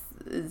love is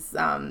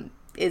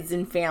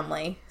in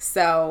family.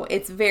 So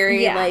it's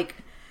very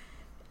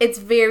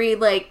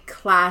like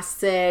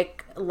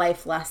classic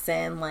life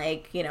lesson,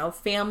 like, you know,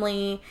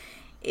 family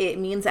it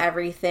means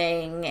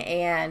everything,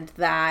 and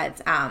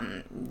that,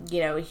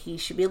 he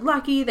should be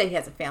lucky that he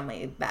has a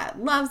family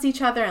that loves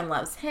each other and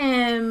loves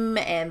him,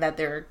 and that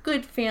they're a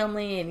good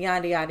family, and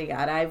yada, yada,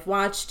 yada. I've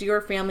watched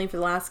Your Family for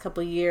the last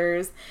couple of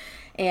years,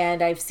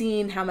 and I've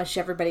seen how much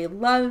everybody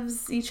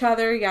loves each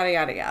other, yada,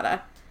 yada,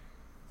 yada.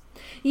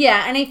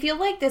 Yeah, and I feel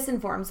like this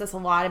informs us a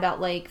lot about,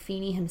 like,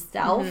 Feeney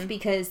himself,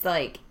 because,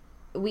 like,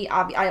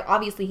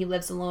 obviously he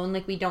lives alone.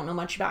 Like, we don't know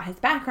much about his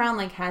background.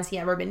 Like, has he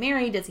ever been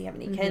married? Does he have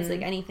any kids?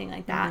 Like, anything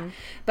like that.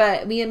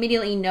 But we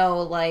immediately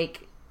know,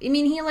 like, I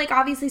mean, he, like,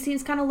 obviously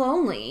seems kind of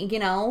lonely, you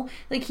know?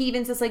 Like, he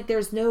even says, like,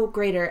 there's no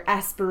greater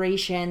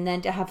aspiration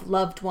than to have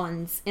loved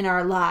ones in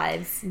our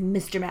lives,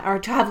 or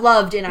to have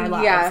loved in our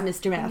lives,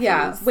 Mr. Matthews.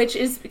 Yeah, which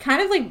is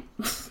kind of, like...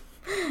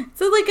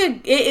 So, like,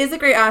 it is a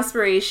great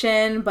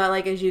aspiration, but,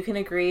 like, as you can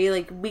agree,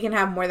 like, we can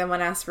have more than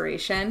one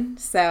aspiration,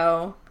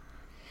 so...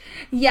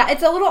 Yeah,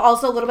 it's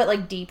also a little bit,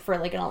 like, deep for,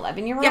 like, an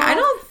 11-year-old. Yeah, I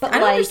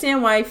don't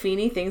understand why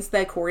Feeney thinks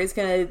that Corey's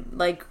gonna,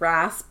 like,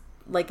 grasp,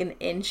 like, an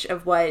inch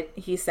of what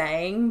he's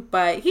saying,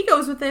 but he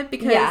goes with it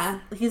because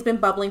he's been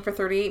bubbling for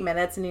 38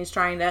 minutes and he's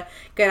trying to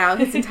get out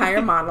his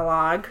entire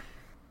monologue.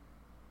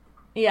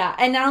 Yeah,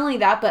 and not only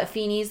that, but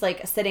Feeney's,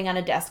 like, sitting on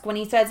a desk when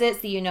he says it,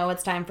 so you know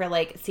it's time for,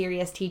 like,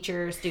 serious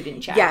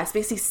teacher-student chat. Yes,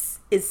 basically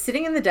is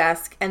sitting in the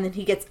desk, and then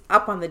he gets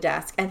up on the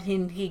desk, and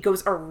he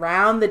goes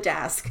around the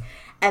desk,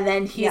 and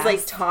then he's,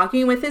 like,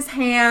 talking with his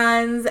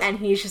hands, and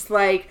he's just,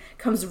 like,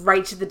 comes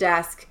right to the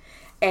desk,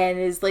 and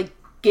is, like,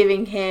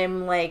 giving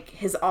him, like,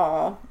 his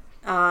all,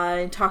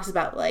 and talks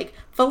about, like,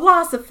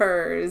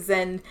 philosophers,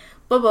 and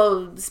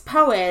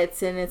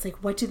poets, and it's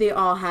like, what do they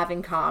all have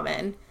in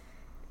common?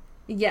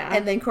 Yeah.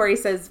 And then Corey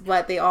says,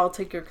 what, they all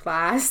took your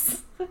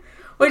class?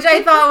 Which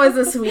I thought was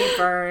a sweet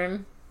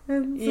burn.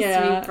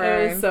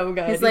 It was so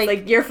good. He's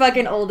like, you're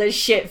fucking old as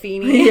shit,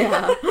 Feeney.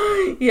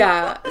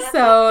 Yeah.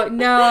 So,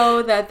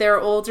 know that they're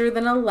older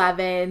than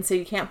 11, so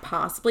you can't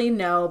possibly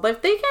know. But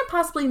if they can't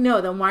possibly know,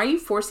 then why are you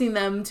forcing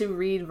them to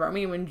read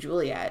Romeo and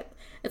Juliet?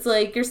 It's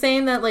like, you're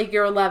saying that, like,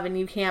 you're 11,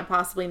 you can't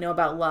possibly know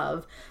about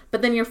love.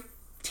 But then you're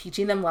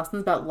teaching them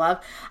lessons about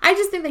love. I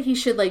just think that he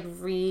should, like,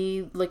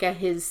 look at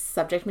his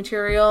subject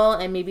material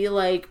and maybe,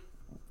 like,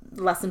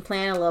 lesson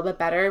plan a little bit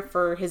better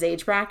for his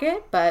age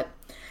bracket, but...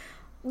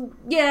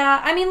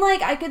 Yeah, I mean,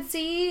 like, I could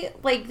see,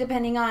 like,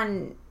 depending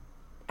on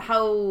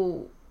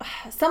how...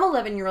 Some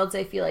 11-year-olds,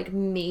 I feel like,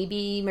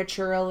 maybe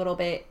mature a little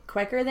bit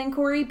quicker than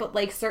Corey, but,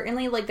 like,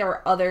 certainly, like, there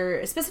are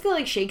other, specifically,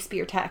 like,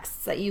 Shakespeare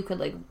texts that you could,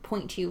 like,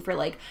 point to for,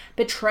 like,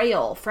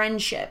 betrayal,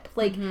 friendship,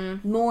 like,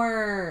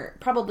 more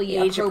probably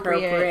age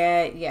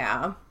appropriate,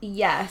 yeah.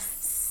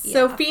 Yes.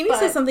 So Feeney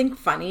says something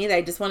funny that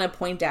I just want to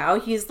point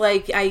out. He's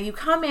like, you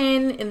come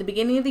in the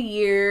beginning of the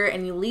year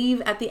and you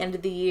leave at the end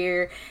of the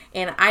year,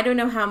 and I don't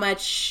know how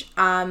much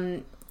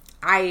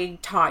I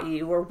taught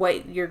you or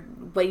what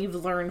you've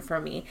learned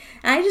from me.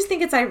 And I just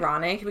think it's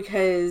ironic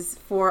because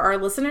for our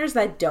listeners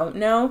that don't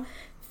know,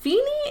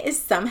 Feeney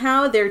is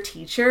somehow their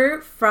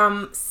teacher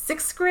from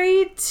 6th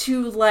grade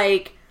to,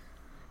 like,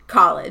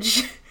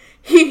 college.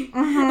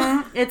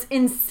 It's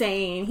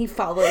insane. He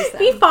follows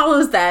them. He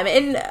follows them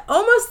in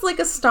almost like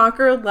a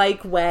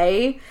stalker-like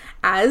way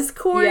as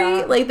Corey.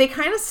 Yeah. Like, they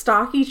kind of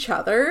stalk each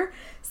other.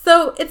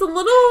 So it's a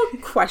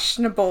little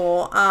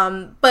questionable.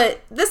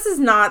 But this is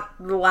not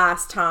the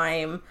last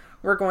time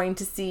we're going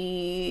to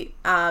see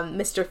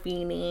Mr.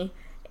 Feeney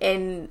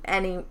in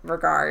any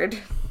regard.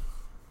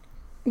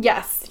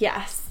 Yes.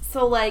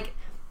 So, like,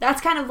 that's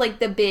kind of, like,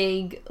 the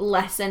big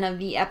lesson of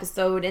the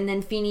episode. And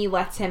then Feeney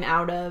lets him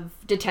out of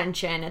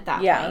detention at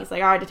that point. He's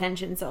like, our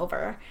detention's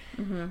over.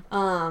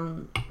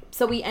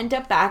 So we end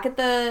up back at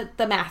the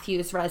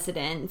Matthews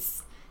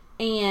residence.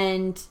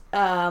 And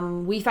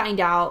we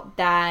find out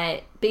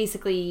that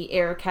basically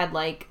Eric had,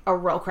 like, a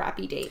real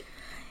crappy date.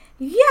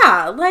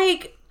 Yeah,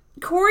 like,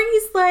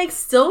 Corey's, like,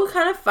 still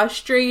kind of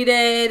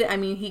frustrated. I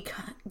mean, he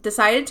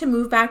decided to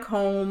move back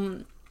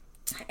home.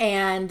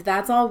 And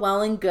that's all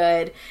well and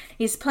good.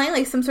 He's playing,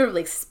 like, some sort of,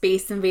 like,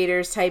 Space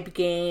Invaders type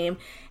game.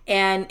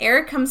 And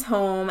Eric comes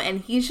home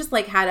and he's just,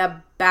 like, had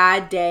a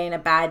bad day and a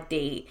bad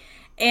date.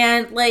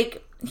 And,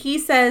 like, he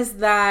says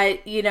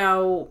that,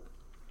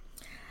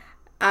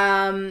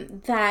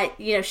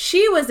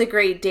 she was a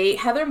great date.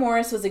 Heather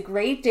Morris was a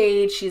great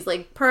date. She's,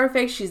 like,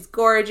 perfect. She's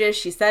gorgeous.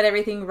 She said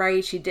everything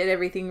right. She did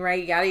everything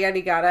right. Yada,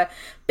 yada, yada.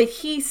 But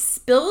he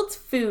spilled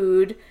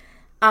food,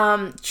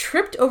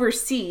 tripped over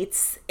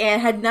seats,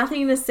 and had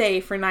nothing to say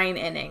for 9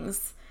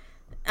 innings.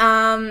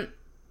 If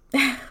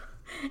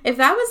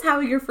that was how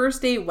your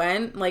first date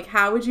went, like,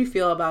 how would you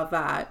feel about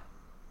that?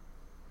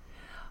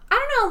 I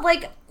don't know,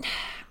 like,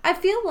 I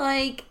feel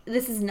like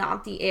this is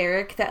not the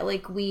Eric that,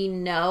 like, we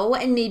know,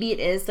 and maybe it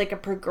is, like, a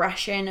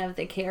progression of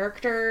the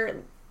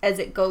character as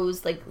it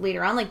goes, like,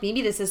 later on. Like,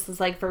 maybe this is his,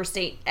 like, first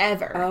date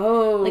ever.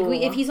 Oh.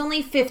 Like, if he's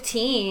only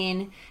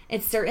 15,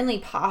 it's certainly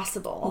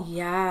possible.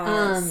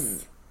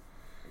 Yes.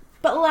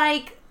 But,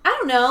 like, I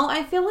don't know.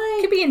 I feel like...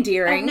 It could be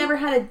endearing. I've never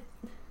had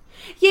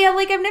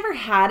I've never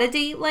had a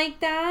date like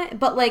that.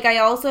 But, like, I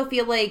also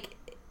feel like...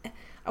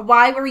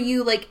 Why were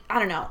you, like, I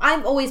don't know.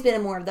 I've always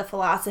been more of the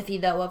philosophy,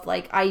 though, of,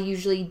 like, I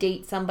usually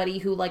date somebody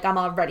who, like, I'm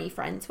already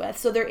friends with.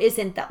 So there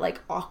isn't that, like,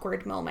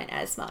 awkward moment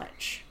as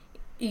much.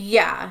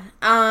 Yeah.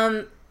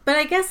 But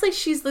I guess, like,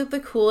 she's, like, the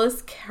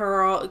coolest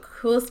girl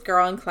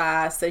in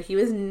class. So he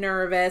was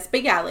nervous.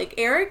 But, yeah, like,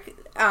 Eric,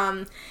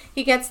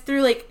 he gets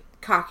through, like,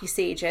 cocky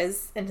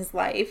stages in his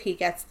life. He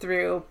gets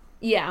through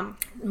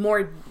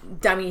more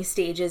dummy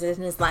stages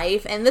in his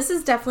life. And this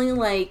is definitely,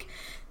 like,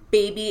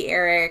 baby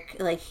Eric.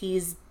 Like,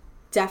 he's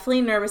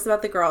definitely nervous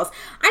about the girls.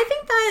 I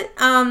think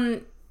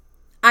that,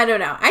 I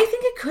don't know. I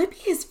think it could be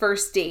his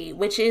first date,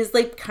 which is,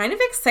 like, kind of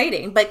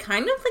exciting, but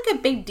kind of, like,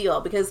 a big deal.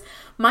 Because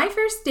my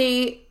first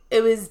date,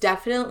 it was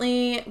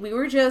definitely, we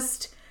were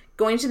just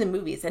going to the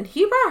movies. And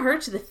he brought her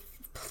to the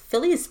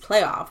Phillies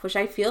playoff, which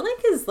I feel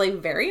like is, like,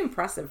 very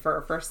impressive for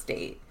a first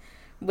date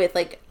with,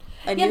 like,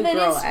 a new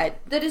girl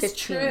at 15.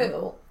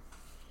 True.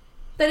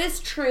 That is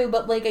true,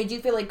 but, like, I do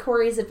feel like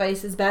Corey's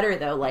advice is better,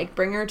 though. Like,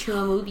 bring her to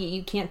a movie.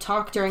 You can't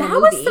talk during a movie.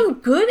 That was some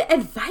good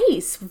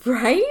advice,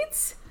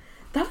 right?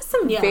 That was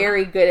some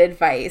very good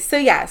advice. So,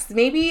 yes,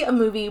 maybe a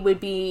movie would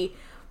be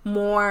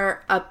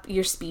more up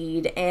your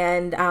speed.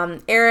 And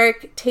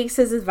Eric takes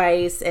his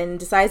advice and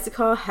decides to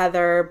call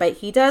Heather, but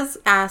he does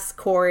ask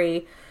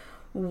Corey,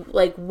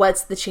 like,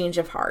 what's the change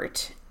of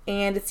heart?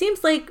 And it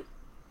seems like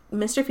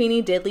Mr.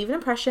 Feeney did leave an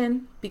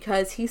impression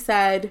because he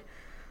said...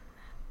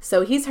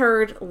 So he's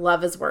heard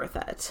love is worth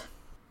it.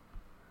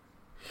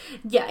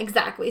 Yeah,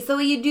 exactly. So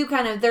you do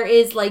kind of, there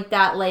is like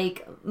that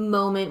like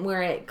moment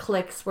where it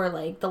clicks where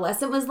like the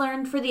lesson was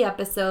learned for the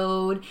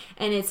episode,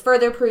 and it's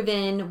further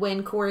proven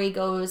when Corey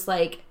goes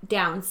like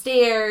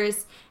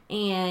downstairs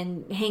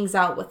and hangs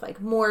out with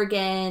like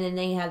Morgan, and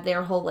they have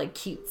their whole like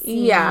cute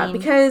scene. Yeah,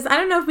 because I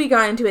don't know if we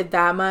got into it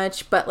that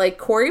much, but like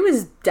Corey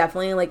was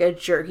definitely like a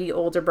jerky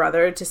older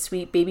brother to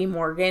sweet baby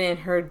Morgan and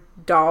her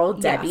doll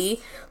Debbie. Yes.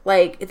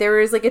 Like there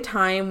was like a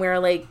time where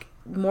like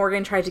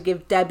Morgan tried to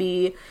give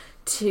Debbie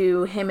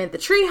to him at the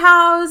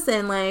treehouse,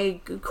 and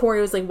like Corey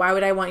was like, why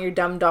would I want your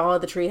dumb doll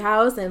at the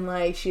treehouse? And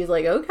like she's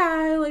like,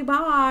 okay, like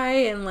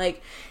bye. And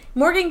like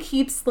Morgan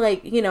keeps,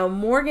 like, you know,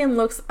 Morgan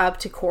looks up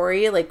to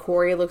Corey, like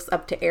Corey looks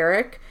up to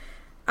Eric.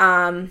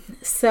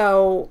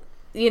 So,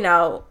 you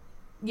know,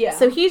 yeah.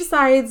 So he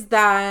decides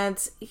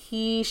that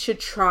he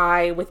should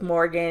try with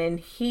Morgan, and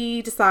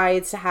he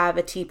decides to have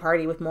a tea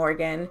party with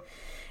Morgan.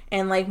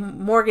 And, like,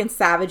 Morgan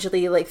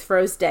savagely, like,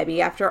 throws Debbie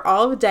after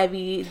all of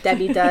Debbie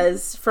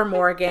does for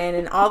Morgan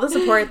and all the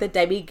support that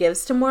Debbie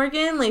gives to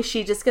Morgan. Like,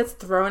 she just gets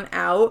thrown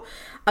out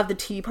of the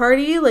tea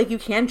party. Like, you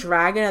can't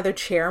drag another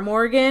chair,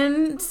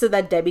 Morgan, so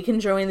that Debbie can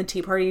join the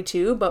tea party,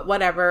 too. But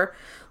whatever.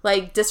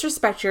 Like,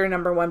 disrespect your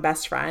number one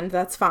best friend.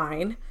 That's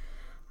fine.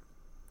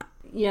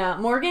 Yeah,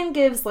 Morgan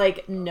gives,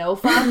 like, no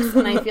fucks,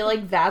 and I feel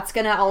like that's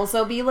gonna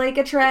also be, like,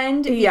 a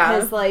trend.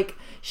 Because, like,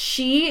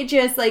 she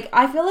just, like,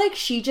 I feel like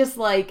she just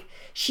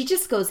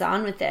goes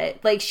on with it.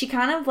 Like, she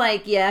kind of,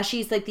 like, yeah,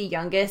 she's, like, the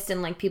youngest,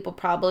 and, like, people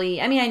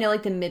probably, I mean, I know,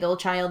 like, the middle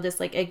child is,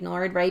 like,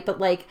 ignored, right? But,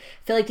 like,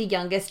 I feel like the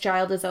youngest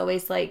child is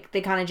always, like, they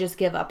kind of just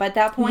give up at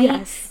that point.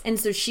 Yes. And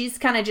so she's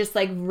kind of just,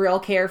 like, real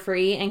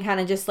carefree and kind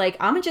of just, like,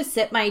 I'm gonna just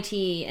sip my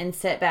tea and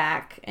sit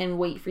back and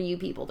wait for you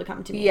people to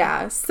come to me.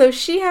 Yeah. So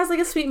she has, like,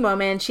 a sweet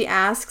moment. She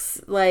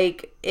asks,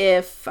 like,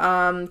 if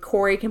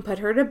Corey can put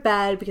her to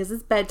bed because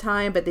it's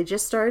bedtime, but they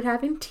just started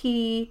having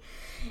tea.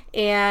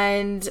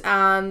 And,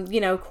 you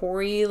know,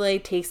 Corey,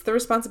 like, takes the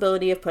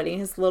responsibility of putting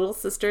his little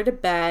sister to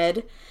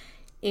bed.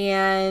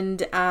 And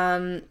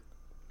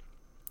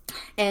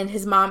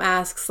his mom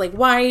asks, like,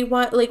 why,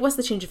 what, like, what's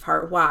the change of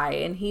heart? Why?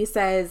 And he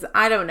says,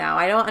 I don't know.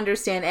 I don't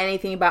understand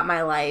anything about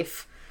my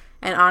life.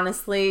 And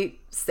honestly,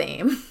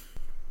 same.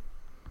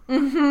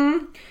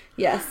 Mm-hmm.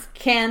 Yes,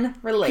 can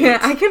relate.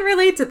 I can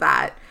relate to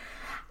that.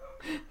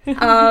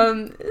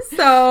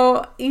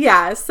 So,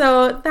 yeah,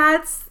 so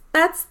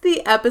that's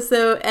the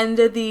episode, end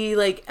of the,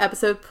 like,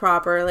 episode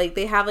proper. Like,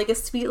 they have, like, a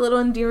sweet little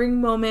endearing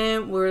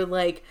moment where,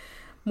 like,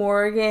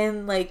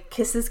 Morgan, like,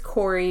 kisses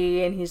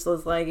Corey, and he's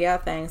just like, yeah,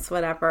 thanks,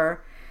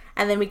 whatever.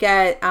 And then we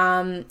get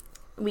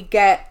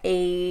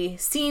a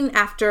scene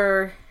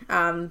after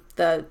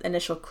the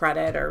initial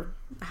credit, or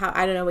how,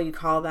 I don't know what you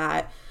call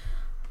that.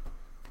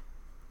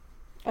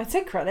 I'd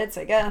say credits,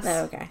 I guess.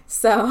 Oh, okay.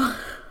 So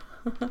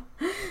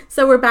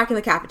we're back in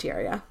the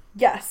cafeteria.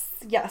 Yes.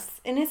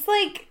 And it's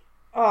like,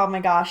 oh my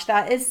gosh,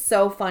 that is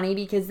so funny,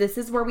 because this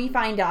is where we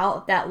find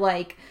out that,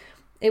 like,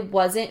 it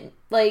wasn't,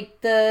 like,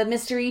 the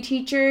mystery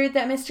teacher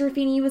that Mr.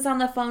 Feeney was on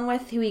the phone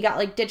with, who he got,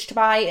 like, ditched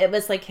by. It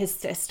was, like, his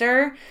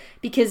sister,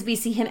 because we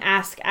see him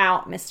ask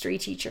out mystery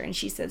teacher, and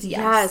she says yes.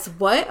 Yes,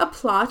 what a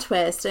plot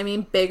twist. I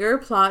mean, bigger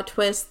plot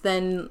twist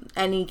than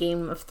any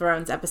Game of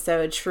Thrones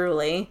episode,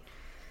 truly.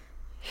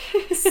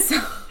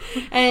 So,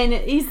 and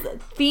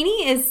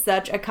Feeney is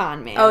such a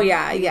con man. Oh,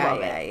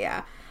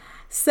 yeah.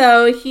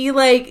 So he,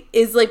 like,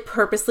 is, like,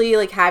 purposely,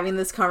 like, having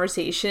this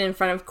conversation in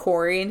front of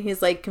Corey, and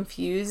he's, like,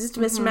 confused,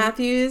 Mr.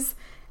 Matthews.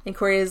 And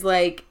Corey is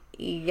like,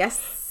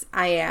 yes,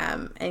 I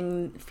am.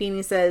 And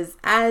Feeney says,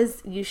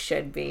 as you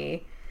should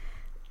be.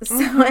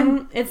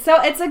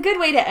 So it's a good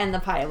way to end the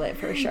pilot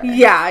for sure.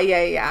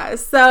 Yeah.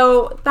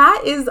 So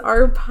that is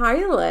our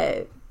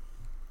pilot.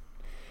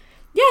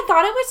 Yeah, I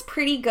thought it was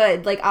pretty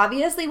good. Like,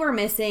 obviously, we're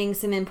missing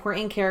some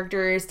important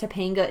characters.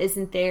 Topanga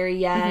isn't there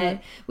yet.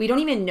 Mm-hmm. We don't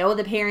even know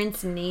the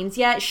parents' names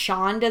yet.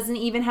 Sean doesn't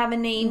even have a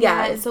name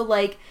yet. So,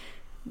 like,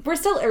 we're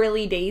still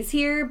early days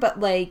here, but,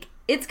 like,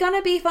 it's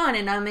gonna be fun,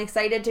 and I'm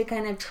excited to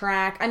kind of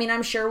track. I mean,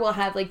 I'm sure we'll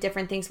have, like,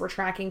 different things we're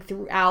tracking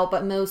throughout,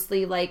 but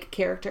mostly, like,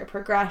 character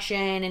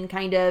progression and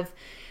kind of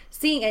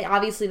seeing,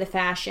 obviously, the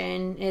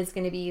fashion is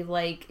going to be,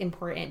 like,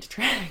 important to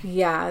track.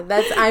 Yeah,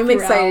 I'm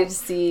excited to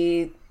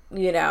see,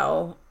 you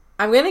know...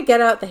 I'm going to get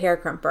out the hair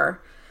crimper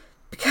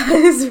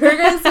because we're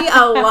going to see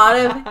a lot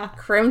of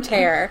crimped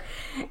hair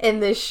in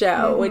this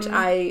show, which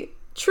I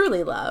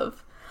truly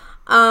love.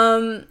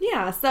 So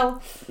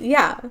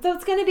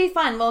it's going to be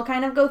fun. We'll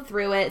kind of go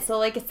through it. So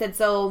like I said,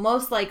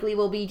 most likely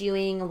we'll be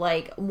doing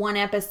like one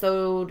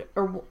episode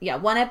of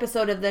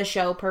the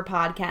show per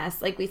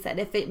podcast. Like we said,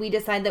 if we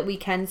decide that we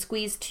can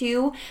squeeze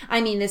 2,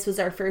 I mean, this was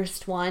our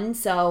first one,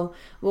 so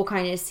we'll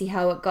kind of see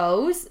how it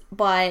goes.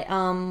 But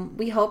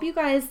we hope you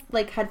guys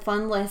like had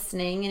fun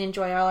listening and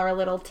enjoy all our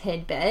little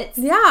tidbits.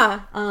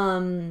 Yeah.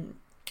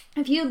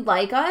 If you'd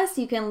like us,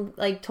 you can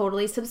like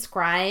totally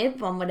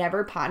subscribe on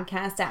whatever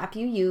podcast app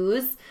you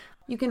use.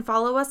 You can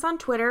follow us on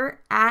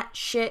Twitter at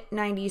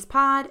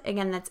shit90spod.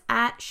 Again, that's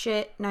at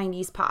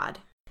shit90spod.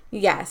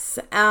 Yes.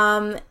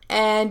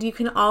 And you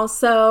can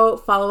also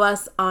follow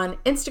us on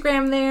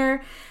Instagram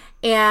there.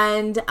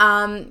 And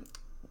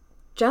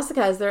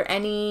Jessica, is there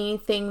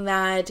anything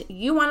that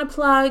you want to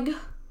plug?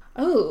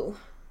 Oh,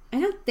 I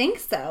don't think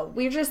so.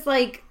 We're just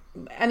like,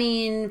 I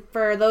mean,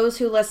 for those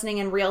who are listening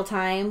in real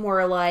time,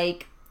 we're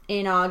like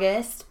in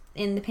August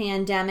in the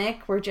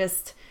pandemic. We're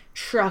just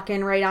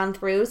trucking right on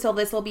through. So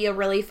this will be a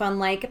really fun,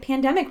 like,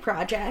 pandemic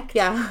project.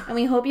 Yeah. And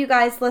we hope you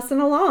guys listen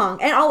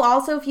along. And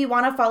also, if you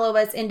want to follow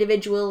us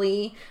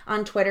individually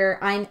on Twitter,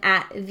 I'm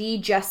at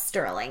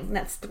 @TheJessSterling.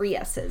 That's 3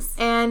 S's.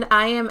 And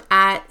I am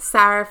at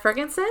Sarah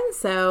Ferguson,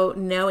 so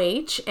no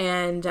H,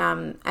 and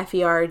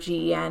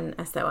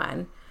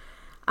FERGENSON.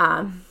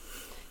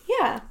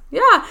 Yeah.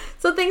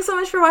 So thanks so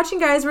much for watching,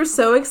 guys. We're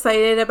so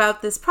excited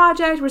about this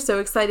project. We're so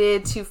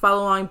excited to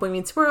follow along Boy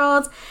Meets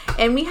World.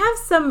 And we have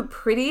some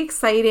pretty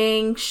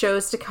exciting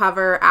shows to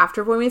cover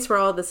after Boy Meets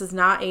World. This is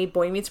not a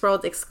Boy Meets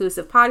World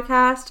exclusive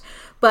podcast,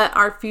 but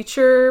our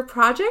future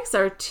projects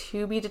are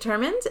to be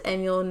determined,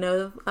 and you'll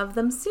know of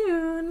them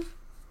soon.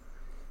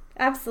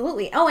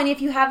 Absolutely. Oh, and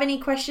if you have any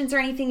questions or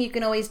anything, you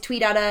can always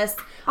tweet at us.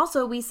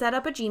 Also, we set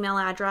up a Gmail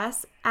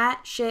address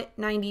at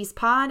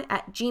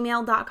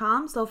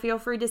shit90spod@gmail.com, so feel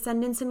free to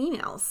send in some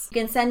emails. You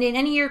can send in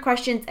any of your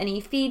questions,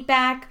 any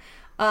feedback.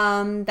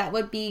 That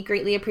would be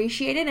greatly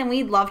appreciated, and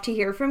we'd love to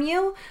hear from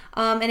you.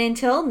 And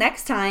until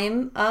next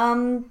time,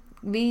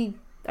 we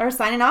are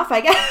signing off,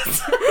 I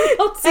guess.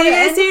 See you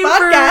guys soon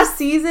for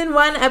Season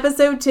 1,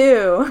 Episode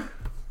 2.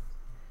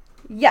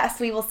 Yes,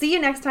 we will see you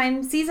next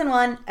time, Season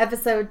 1,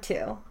 Episode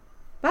 2.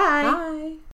 Bye. Bye.